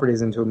own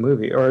properties into a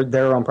movie or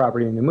their own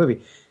property into a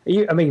movie.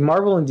 I mean,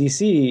 Marvel and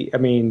DC, I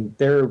mean,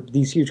 they're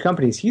these huge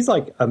companies. He's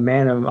like a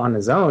man on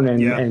his own,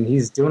 and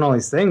he's doing all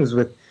these things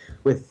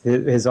with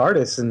his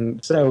artists.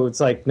 And so it's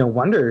like, no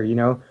wonder, you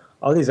know,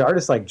 all these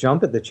artists like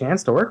jump at the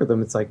chance to work with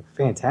him. It's like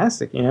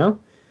fantastic, you know?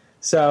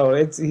 So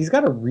he's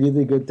got a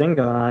really good thing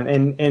going on.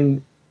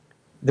 And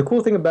the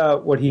cool thing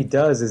about what he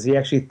does is he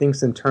actually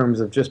thinks in terms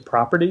of just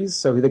properties.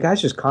 So the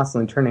guy's just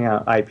constantly turning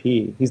out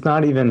IP. He's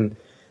not even,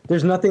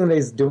 there's nothing that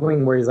he's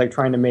doing where he's like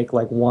trying to make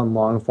like one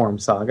long form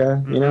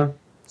saga, you know?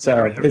 So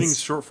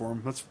everything's short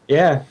form.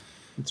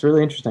 It's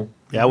really interesting.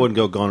 Yeah, I wouldn't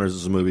go Goners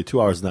as a movie.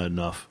 2 hours is not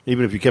enough.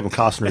 Even if you Kevin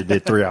Costner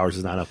did 3 hours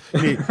is not enough.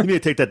 You need to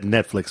take that to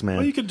Netflix, man.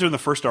 Well, you could turn the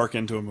first arc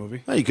into a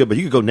movie. Well, you could, but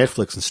you could go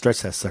Netflix and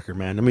stretch that sucker,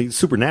 man. I mean,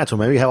 Supernatural,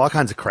 man. We have all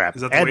kinds of crap.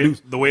 Is that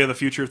the way of the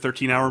future?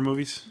 13-hour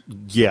movies?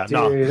 Yeah, Dude,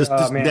 no, just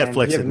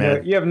Netflix it,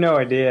 man. You have no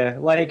idea.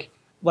 Like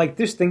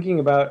just thinking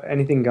about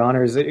anything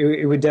Goners,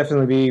 it would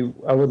definitely be.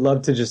 I would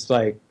love to just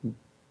like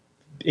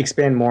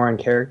expand more on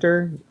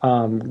character.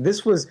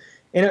 This was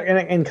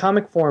in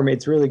comic form.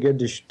 It's really good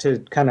to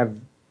kind of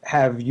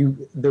have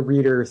the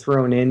reader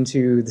thrown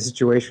into the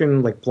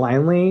situation like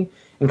blindly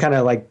and kind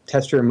of like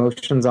test your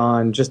emotions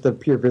on just the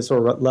pure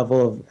visceral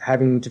level of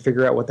having to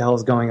figure out what the hell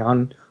is going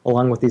on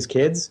along with these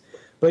kids.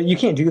 But you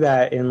can't do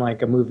that in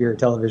like a movie or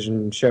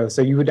television show.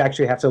 So you would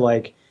actually have to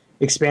like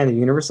expand the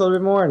universe a little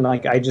bit more. And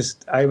like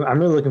I'm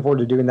really looking forward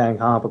to doing that in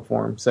comic book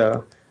form.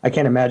 So I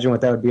can't imagine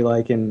what that would be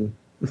like in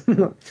a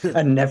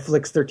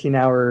Netflix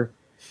 13-hour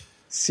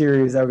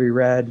series that would be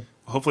read.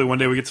 Hopefully one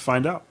day we get to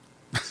find out.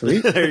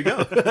 Sweet. There you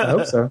go. I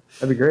hope so.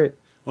 That'd be great.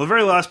 Well, the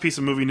very last piece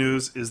of movie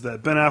news is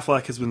that Ben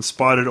Affleck has been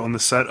spotted on the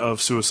set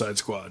of Suicide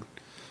Squad.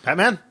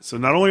 Batman? So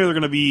not only are there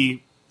going to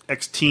be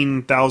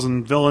X-teen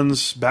thousand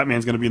villains,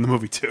 Batman's going to be in the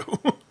movie too.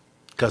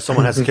 Because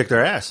someone has to kick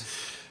their ass.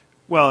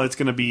 Well, it's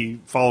going to be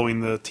following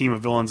the team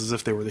of villains as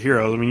if they were the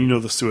heroes. I mean, you know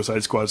the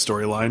Suicide Squad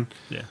storyline.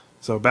 Yeah.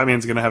 So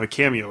Batman's going to have a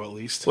cameo at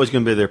least. Well, he's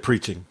going to be there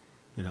preaching,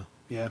 you know.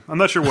 Yeah, I'm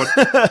not sure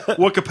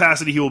what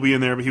capacity he will be in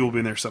there, but he will be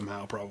in there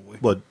somehow, probably.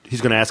 But he's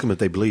going to ask them if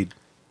they bleed.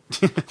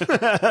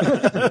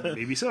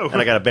 Maybe so.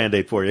 And I got a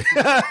Band-Aid for you. So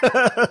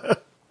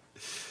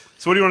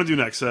what do you want to do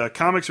next?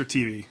 Comics or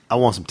TV? I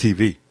want some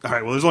TV. All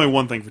right, well, there's only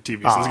one thing for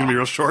TV, so it's going to be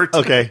real short.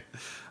 Okay.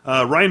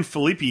 Ryan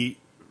Phillippe is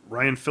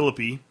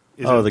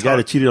the guy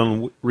that cheated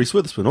on Reese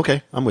Witherspoon.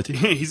 Okay, I'm with you.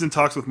 He's in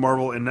talks with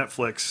Marvel and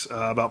Netflix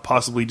about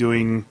possibly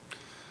doing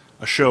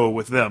a show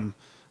with them.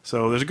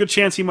 So there's a good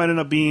chance he might end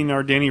up being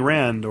our Danny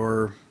Rand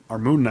or our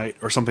Moon Knight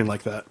or something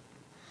like that.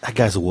 That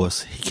guy's a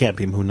wuss. He can't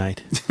be Moon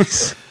Knight.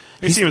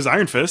 You see him as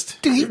Iron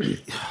Fist.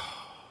 Dude,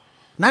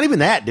 not even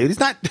that, dude. He's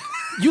not.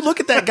 You look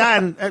at that guy,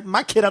 and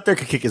my kid out there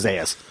could kick his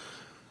ass.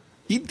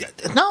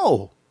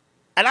 No.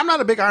 And I'm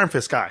not a big Iron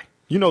Fist guy.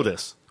 You know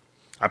this.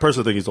 I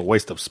personally think he's a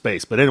waste of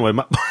space. But anyway,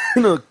 I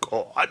know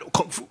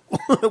Kung Fu.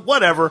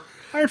 Whatever.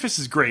 Iron Fist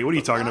is great. What are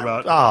you talking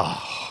about?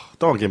 Oh,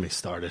 don't get me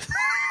started.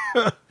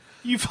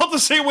 You felt the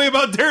same way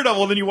about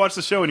Daredevil, then you watch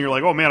the show and you're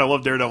like, oh man, I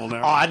love Daredevil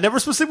now. Oh, I never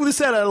specifically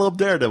said I love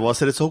Daredevil. I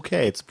said it's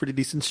okay. It's a pretty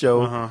decent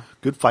show.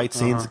 Good fight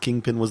scenes. The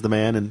Kingpin was the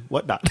man and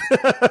whatnot.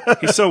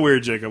 He's so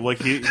weird, Jacob.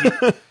 Like he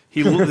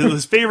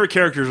his favorite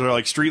characters are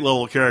like street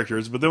level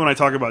characters, but then when I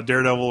talk about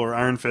Daredevil or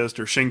Iron Fist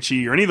or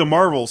Shang-Chi or any of the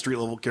Marvel street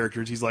level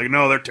characters, he's like,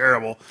 no, they're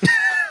terrible.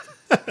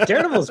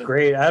 Daredevil's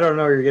great. I don't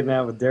know what you're getting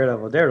at with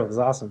Daredevil. Daredevil's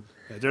awesome.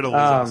 Yeah, Daredevil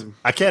is awesome.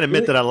 I can't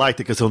admit that I liked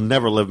it because he'll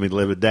never let me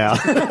live it down.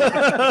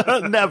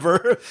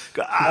 Never.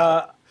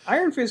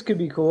 Iron Fist could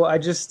be cool. I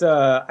just,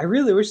 I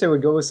really wish they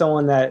would go with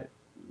someone that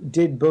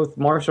did both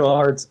martial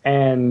arts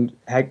and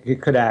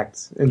could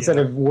act instead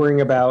of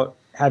worrying about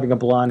having a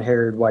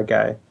blonde-haired white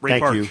guy. Ray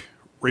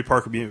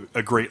Park would be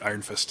a great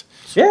Iron Fist.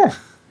 Yeah.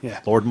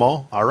 Yeah. Lord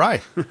Maul. All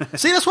right.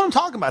 See, that's what I'm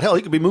talking about. Hell,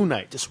 he could be Moon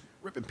Knight, just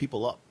ripping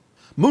people up.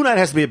 Moon Knight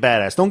has to be a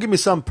badass. Don't give me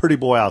some pretty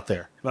boy out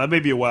there. Well, that may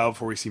be a while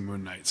before we see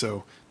Moon Knight.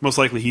 So most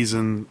likely he's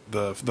in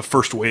the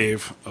first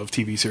wave of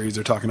TV series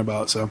they're talking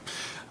about. So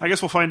I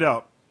guess we'll find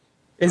out.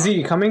 Is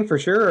he coming for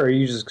sure, or are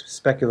you just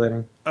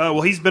speculating?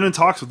 Well, he's been in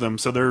talks with them,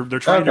 so they're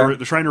trying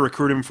to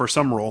recruit him for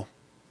some role.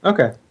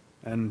 Okay.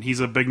 And he's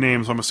a big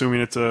name, so I'm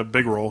assuming it's a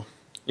big role.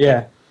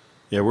 Yeah.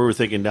 Yeah, we were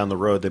thinking down the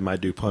road they might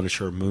do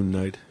Punisher or Moon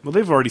Knight. Well,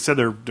 they've already said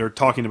they're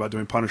talking about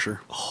doing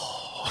Punisher.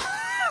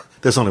 Oh.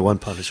 There's only one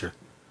Punisher.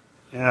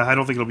 Yeah, I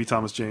don't think it'll be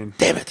Thomas Jane.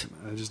 Damn it.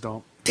 I just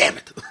don't. Damn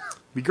it.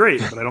 Be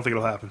great, but I don't think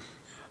it'll happen.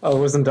 Oh, it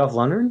wasn't Dolph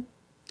Lundgren?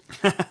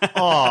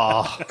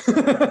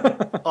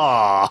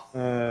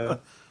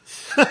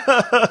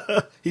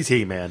 He's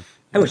He-Man.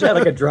 I wish I had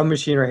like a drum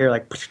machine right here,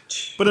 like.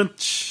 But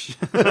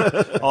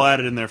I'll add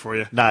it in there for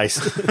you. Nice.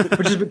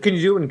 Can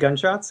you do it in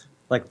gunshots?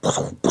 Like.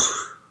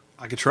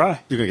 I could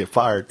try. You're going to get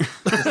fired.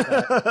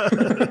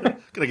 Going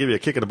to give you a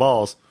kick in the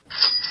balls.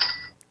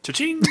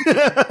 Cha-ching!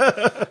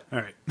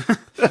 All right.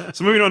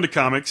 So moving on to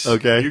comics.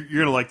 Okay. You're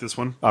going to like this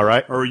one. All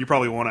right. Or you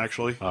probably won't,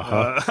 actually.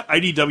 Uh-huh.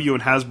 IDW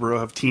and Hasbro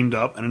have teamed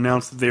up and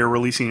announced that they are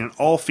releasing an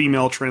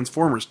all-female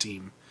Transformers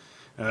team.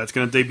 It's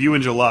going to debut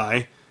in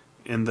July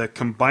in the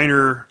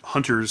Combiner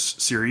Hunters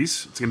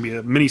series. It's going to be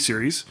a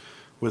mini-series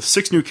with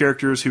 6 new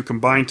characters who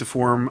combine to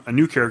form a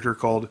new character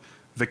called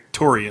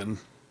Victorian.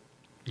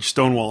 You're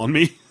stonewalling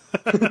me.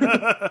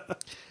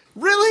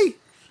 Really?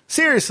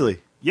 Seriously?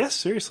 Yes,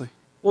 seriously.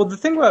 Well, the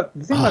thing about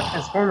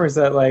Transformers is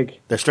that,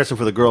 like, They're stretching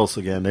for the girls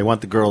again. They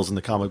want the girls in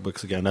the comic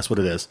books again. That's what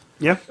it is.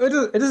 Yeah.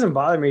 it doesn't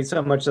bother me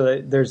so much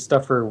that there's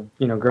stuff for,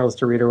 girls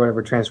to read or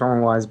whatever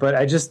Transformer wise, but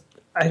I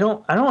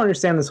don't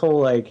understand this whole,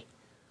 like,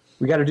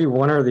 we got to do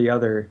one or the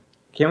other.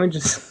 Can't we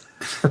just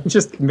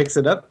just mix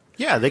it up?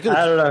 Yeah, they could.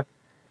 I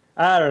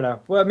don't know.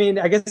 Well, I mean,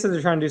 I guess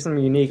they're trying to do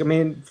something unique. I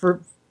mean, for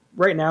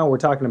right now, we're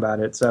talking about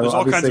it. So there's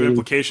all kinds of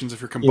implications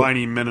if you're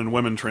combining men and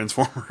women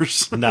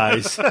Transformers.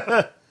 Nice.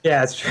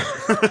 Yeah, it's true.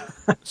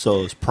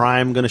 So is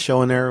Prime going to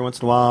show in there every once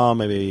in a while?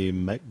 Maybe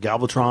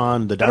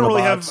Galvatron, the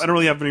Dinobots? I don't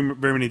really have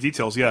very many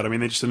details yet. I mean,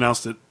 they just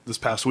announced it this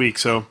past week.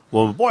 So,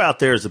 well, the boy out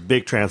there is a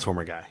big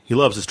Transformer guy. He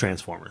loves his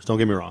Transformers. Don't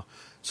get me wrong.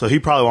 So he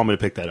probably want me to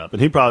pick that up,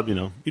 and he'd probably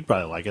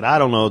like it. I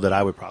don't know that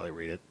I would probably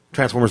read it.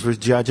 Transformers vs.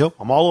 G.I. Joe.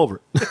 I'm all over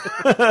it.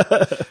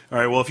 All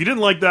right. Well, if you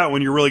didn't like that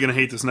one, you're really going to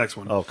hate this next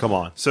one. Oh, come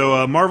on.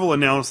 So Marvel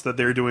announced that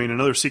they're doing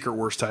another Secret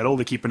Wars title.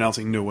 They keep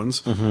announcing new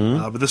ones,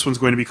 but this one's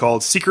going to be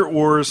called Secret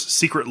Wars: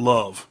 Secret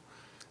Love,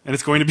 and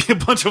it's going to be a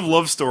bunch of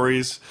love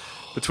stories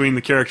between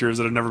the characters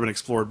that have never been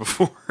explored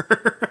before.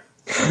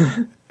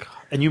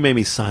 And you made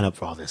me sign up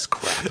for all this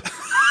crap.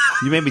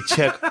 You made me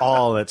check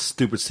all that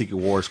stupid Secret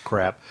Wars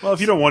crap. Well,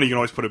 if you don't want it, you can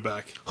always put it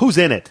back. Who's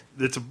in it?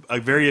 It's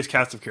a various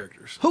cast of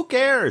characters. Who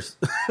cares?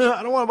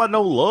 I don't want about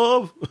no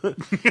love. and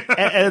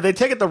if they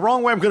take it the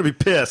wrong way, I'm going to be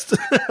pissed.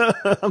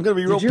 I'm going to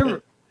be real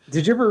pissed.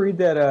 Did you ever read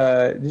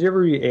that? Did you ever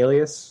read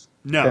Alias?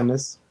 No.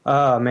 Feminist?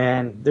 Oh,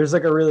 man. There's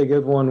like a really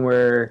good one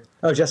where...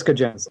 Oh, Jessica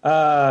Jones.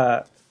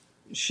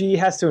 She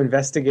has to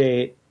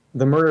investigate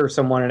the murder of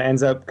someone and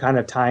ends up kind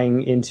of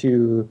tying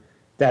into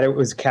that it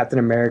was Captain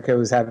America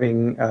was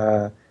having...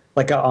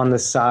 like a on the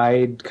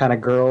side kind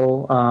of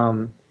girl,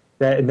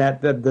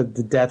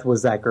 the death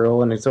was that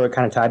girl, and so it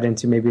kind of tied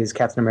into maybe his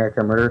Captain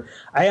America murder.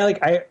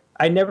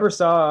 I never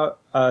saw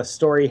a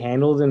story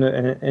handled in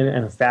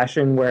a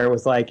fashion where it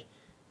was like,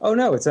 oh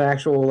no, it's an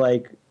actual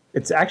like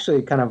it's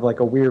actually kind of like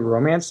a weird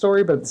romance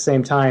story, but at the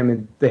same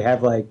time they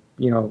have like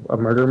a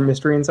murder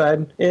mystery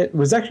inside. It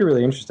was actually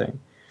really interesting.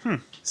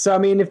 So I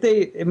mean,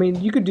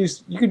 you could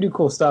do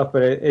cool stuff,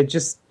 but it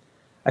just.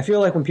 I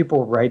feel like when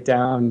people write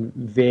down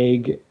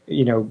vague,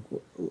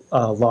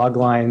 log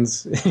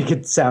lines, it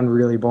could sound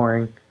really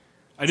boring.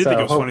 I did think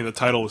it was funny the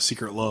title was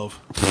Secret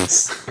Love.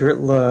 Secret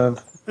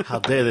Love. How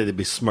dare they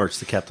besmirch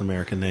the Captain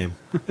American name?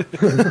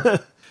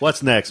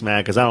 What's next,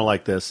 man? Because I don't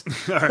like this.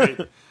 All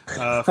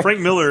right. Frank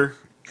Miller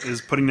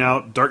is putting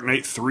out Dark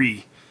Knight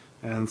 3,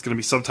 and it's going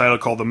to be subtitled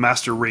called The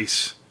Master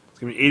Race. It's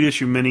going to be an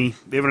 8-issue mini.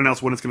 They haven't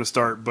announced when it's going to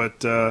start,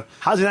 but...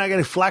 how's he not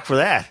getting flack for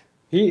that?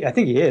 I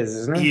think he is,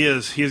 isn't he? He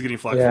is getting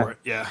flack for it,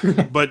 yeah.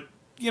 But,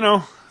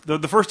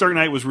 the first Dark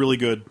Knight was really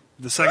good.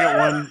 The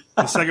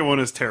second one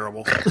is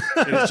terrible.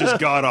 It's just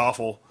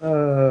god-awful.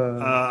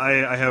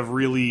 I have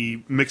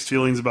really mixed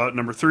feelings about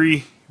number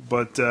 3,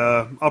 but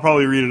I'll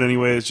probably read it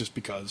anyways just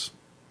because.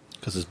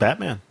 Because it's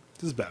Batman.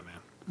 This is Batman.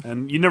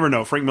 And you never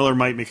know. Frank Miller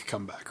might make a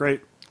comeback, right?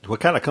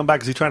 What kind of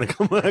comeback is he trying to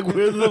come back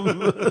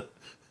with?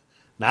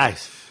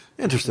 Nice.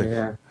 Interesting.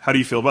 Yeah. How do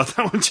you feel about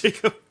that one,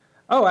 Jacob?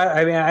 Oh,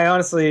 I mean, I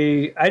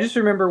honestly, I just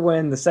remember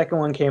when the second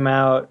one came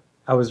out,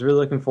 I was really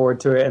looking forward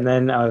to it, and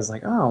then I was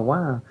like, oh,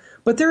 wow.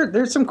 But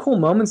there's some cool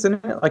moments in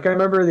it. Like, I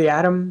remember the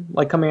Atom,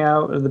 like, coming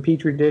out of the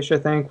Petri dish, I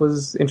think,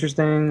 was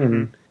interesting,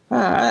 and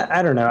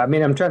I don't know. I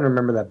mean, I'm trying to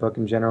remember that book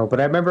in general,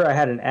 but I remember I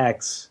had an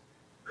ex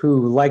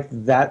who liked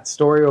that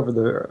story over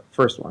the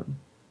first one.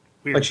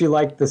 Weird. Like, she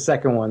liked the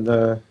second one,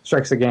 the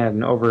Strikes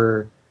Again,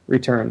 over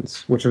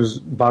Returns, which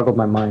boggled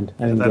my mind.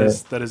 Yeah, and that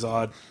is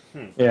odd.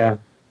 Yeah.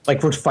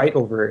 Like, would fight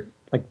over it.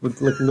 Like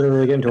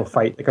literally get into a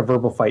fight, like a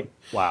verbal fight.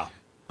 Wow.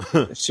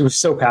 She was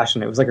so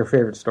passionate. It was like her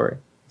favorite story.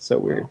 So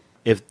weird.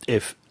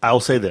 If I will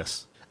say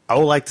this, I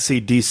would like to see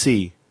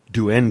DC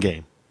do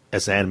Endgame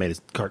as animated,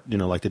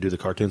 like they do the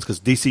cartoons, because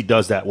DC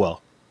does that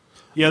well.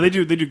 Yeah, they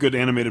do good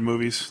animated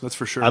movies. That's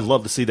for sure. I'd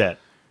love to see that.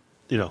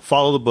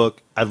 Follow the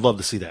book. I'd love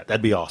to see that.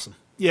 That'd be awesome.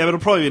 Yeah, but it'll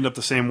probably end up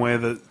the same way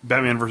that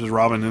Batman vs.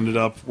 Robin ended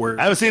up, where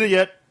I haven't seen it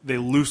yet. They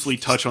loosely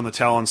touch on the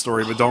Talon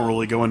story, but don't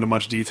really go into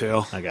much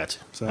detail. I got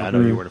you. So, I know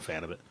you weren't a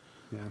fan of it.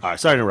 Yeah. All right,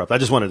 sorry to interrupt. I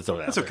just wanted to throw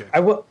that out. That's okay.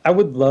 I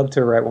would love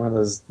to write one of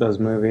those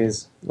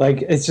movies.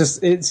 Like, it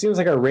seems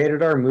like a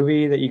rated R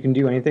movie that you can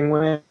do anything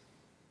with,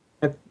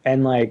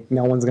 and like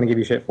no one's gonna give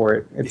you shit for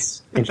it.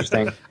 It's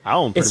interesting.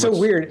 It's so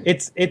weird.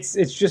 It's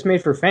just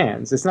made for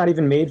fans. It's not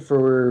even made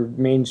for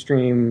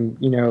mainstream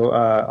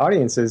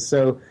audiences.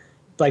 So,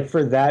 like,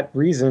 for that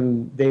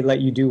reason, they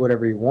let you do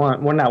whatever you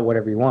want. Well, not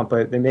whatever you want,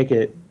 but they make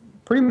it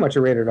pretty much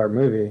a rated R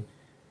movie.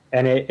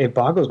 And it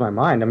boggles my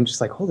mind. I'm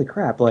just like, holy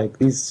crap, like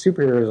these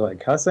superheroes are like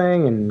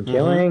cussing and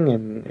killing,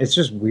 and it's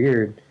just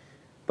weird.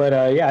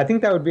 But yeah, I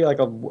think that would be like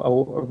a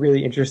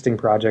really interesting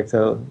project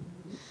to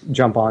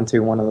jump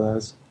onto, one of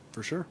those.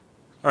 For sure.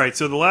 All right,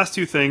 so the last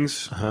two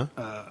things.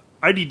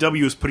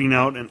 IDW is putting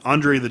out an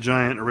Andre the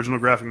Giant original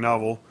graphic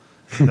novel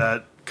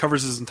that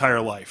covers his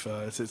entire life.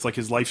 It's like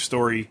his life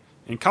story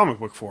in comic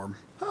book form.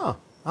 Oh,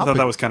 I thought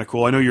that was kind of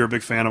cool. I know you're a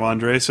big fan of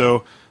Andre,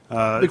 so...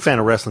 big fan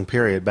of wrestling,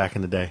 period, back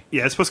in the day.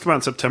 Yeah, it's supposed to come out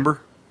in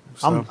September.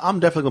 So. I'm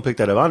definitely going to pick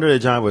that up. Andre the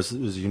Giant was a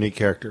unique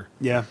character.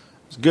 Yeah. It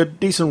was good,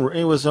 decent.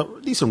 He was a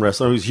decent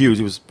wrestler. He was huge.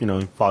 He was, he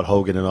fought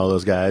Hogan and all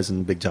those guys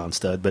and Big John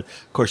Studd. But,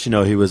 of course,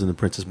 he was in The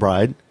Princess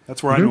Bride.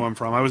 That's where I know him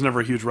from. I was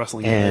never a huge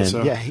wrestling guy.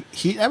 So.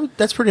 Yeah,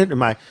 that's pretty...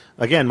 My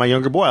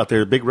younger boy out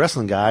there, a big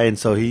wrestling guy, and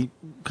so he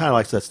kind of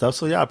likes that stuff.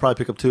 So, yeah, I'd probably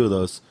pick up two of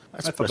those.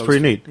 That's pretty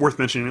neat. Worth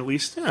mentioning, at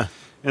least. Yeah.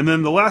 And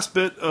then the last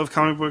bit of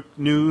comic book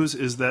news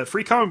is that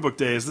Free Comic Book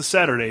Day is this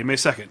Saturday, May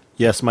 2nd.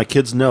 Yes, my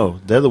kids know.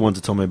 They're the ones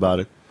that told me about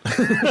it.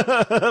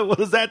 What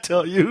does that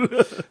tell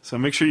you? So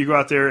make sure you go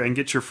out there and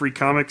get your free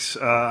comics.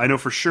 I know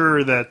for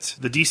sure that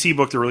the DC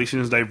book they're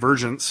releasing is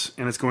Divergence,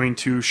 and it's going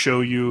to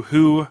show you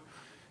who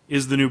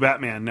is the new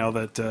Batman now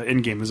that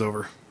Endgame is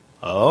over.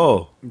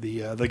 Oh.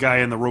 The guy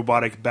in the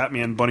robotic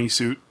Batman bunny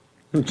suit.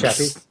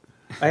 Chappie.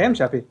 I am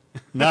Chappie.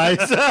 Nice.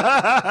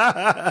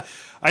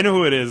 I know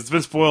who it is. It's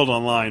been spoiled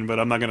online, but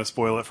I'm not going to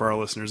spoil it for our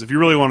listeners. If you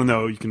really want to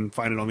know, you can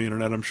find it on the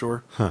internet, I'm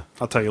sure. Huh.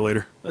 I'll tell you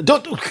later.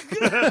 Don't.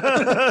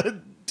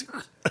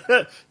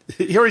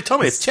 He already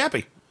told me. It's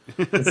Chappie.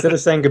 Instead of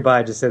saying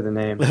goodbye, just say the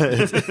name.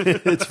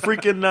 It's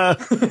freaking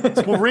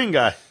it's Wolverine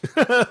guy.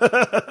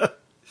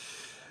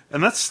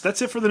 And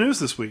that's it for the news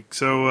this week.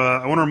 So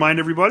I want to remind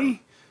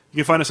everybody, you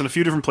can find us in a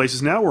few different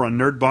places now. We're on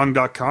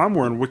nerdbong.com.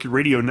 We're on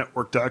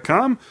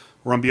wickedradionetwork.com.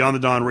 We're on Beyond the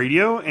Dawn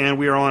Radio. And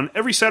we are on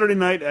every Saturday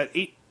night at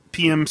 8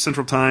 p.m.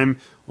 Central Time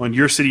on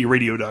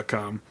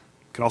yourcityradio.com. You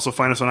can also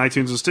find us on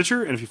iTunes and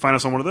Stitcher. And if you find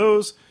us on one of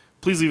those,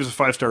 please leave us a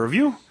 5-star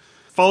review.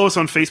 Follow us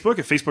on Facebook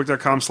at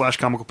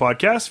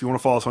facebook.com/comicalpodcast. If you want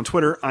to follow us on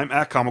Twitter, I'm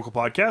at Comical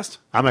Podcast.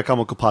 I'm at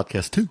Comical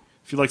Podcast, too.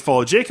 If you'd like to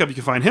follow Jacob, you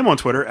can find him on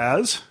Twitter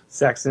as...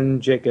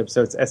 Saxon Jacob,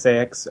 so it's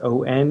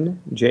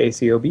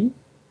SAXONJACOB.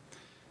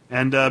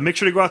 And make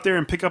sure to go out there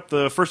and pick up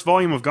the first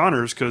volume of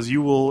Goners, because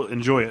you will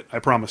enjoy it, I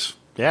promise.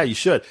 Yeah, you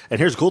should. And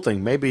here's the cool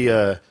thing. Maybe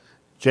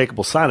Jacob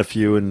will sign a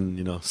few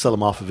and, sell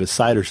them off of his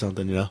site or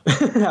something, I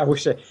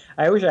wish I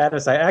had a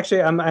site.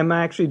 Actually, I'm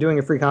actually doing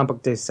a free comic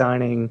book day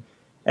signing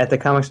at the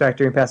Comics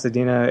Factory in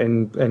Pasadena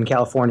in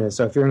California.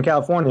 So if you're in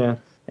California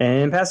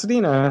and in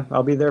Pasadena,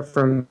 I'll be there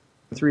from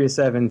 3 to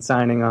 7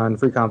 signing on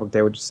Free Comic Book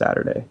Day, which is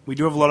Saturday. We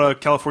do have a lot of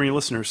California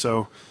listeners,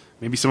 so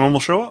maybe someone will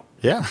show up.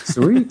 Yeah.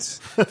 Sweet.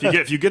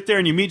 If you get there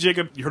and you meet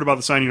Jacob, you heard about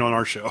the signing on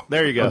our show.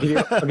 There you go. I'll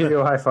give you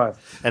a high five.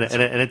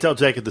 And tell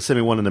Jacob to send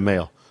me one in the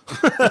mail.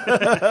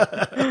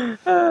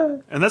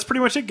 And that's pretty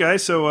much it,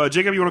 guys. So,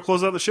 Jacob, you want to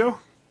close out the show?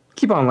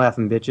 Keep on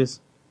laughing, bitches.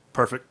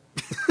 Perfect.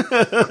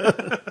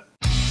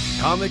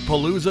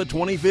 Comicpalooza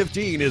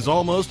 2015 is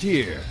almost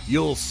here.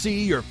 You'll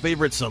see your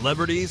favorite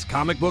celebrities,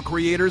 comic book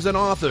creators, and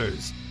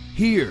authors.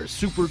 Hear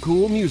super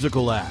cool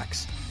musical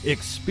acts.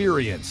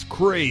 Experience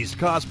crazed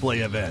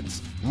cosplay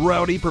events,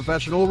 rowdy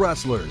professional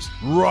wrestlers,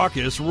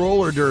 raucous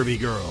roller derby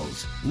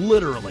girls,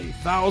 literally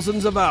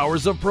thousands of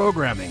hours of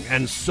programming,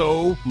 and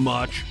so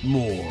much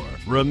more.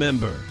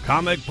 Remember,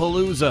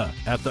 Comicpalooza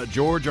at the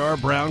George R.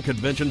 Brown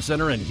Convention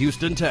Center in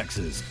Houston,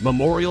 Texas.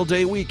 Memorial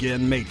Day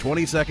weekend, May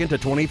 22nd to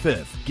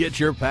 25th. Get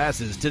your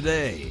passes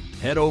today.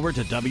 Head over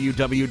to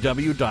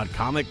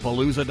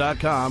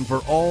www.comicpalooza.com for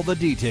all the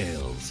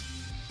details.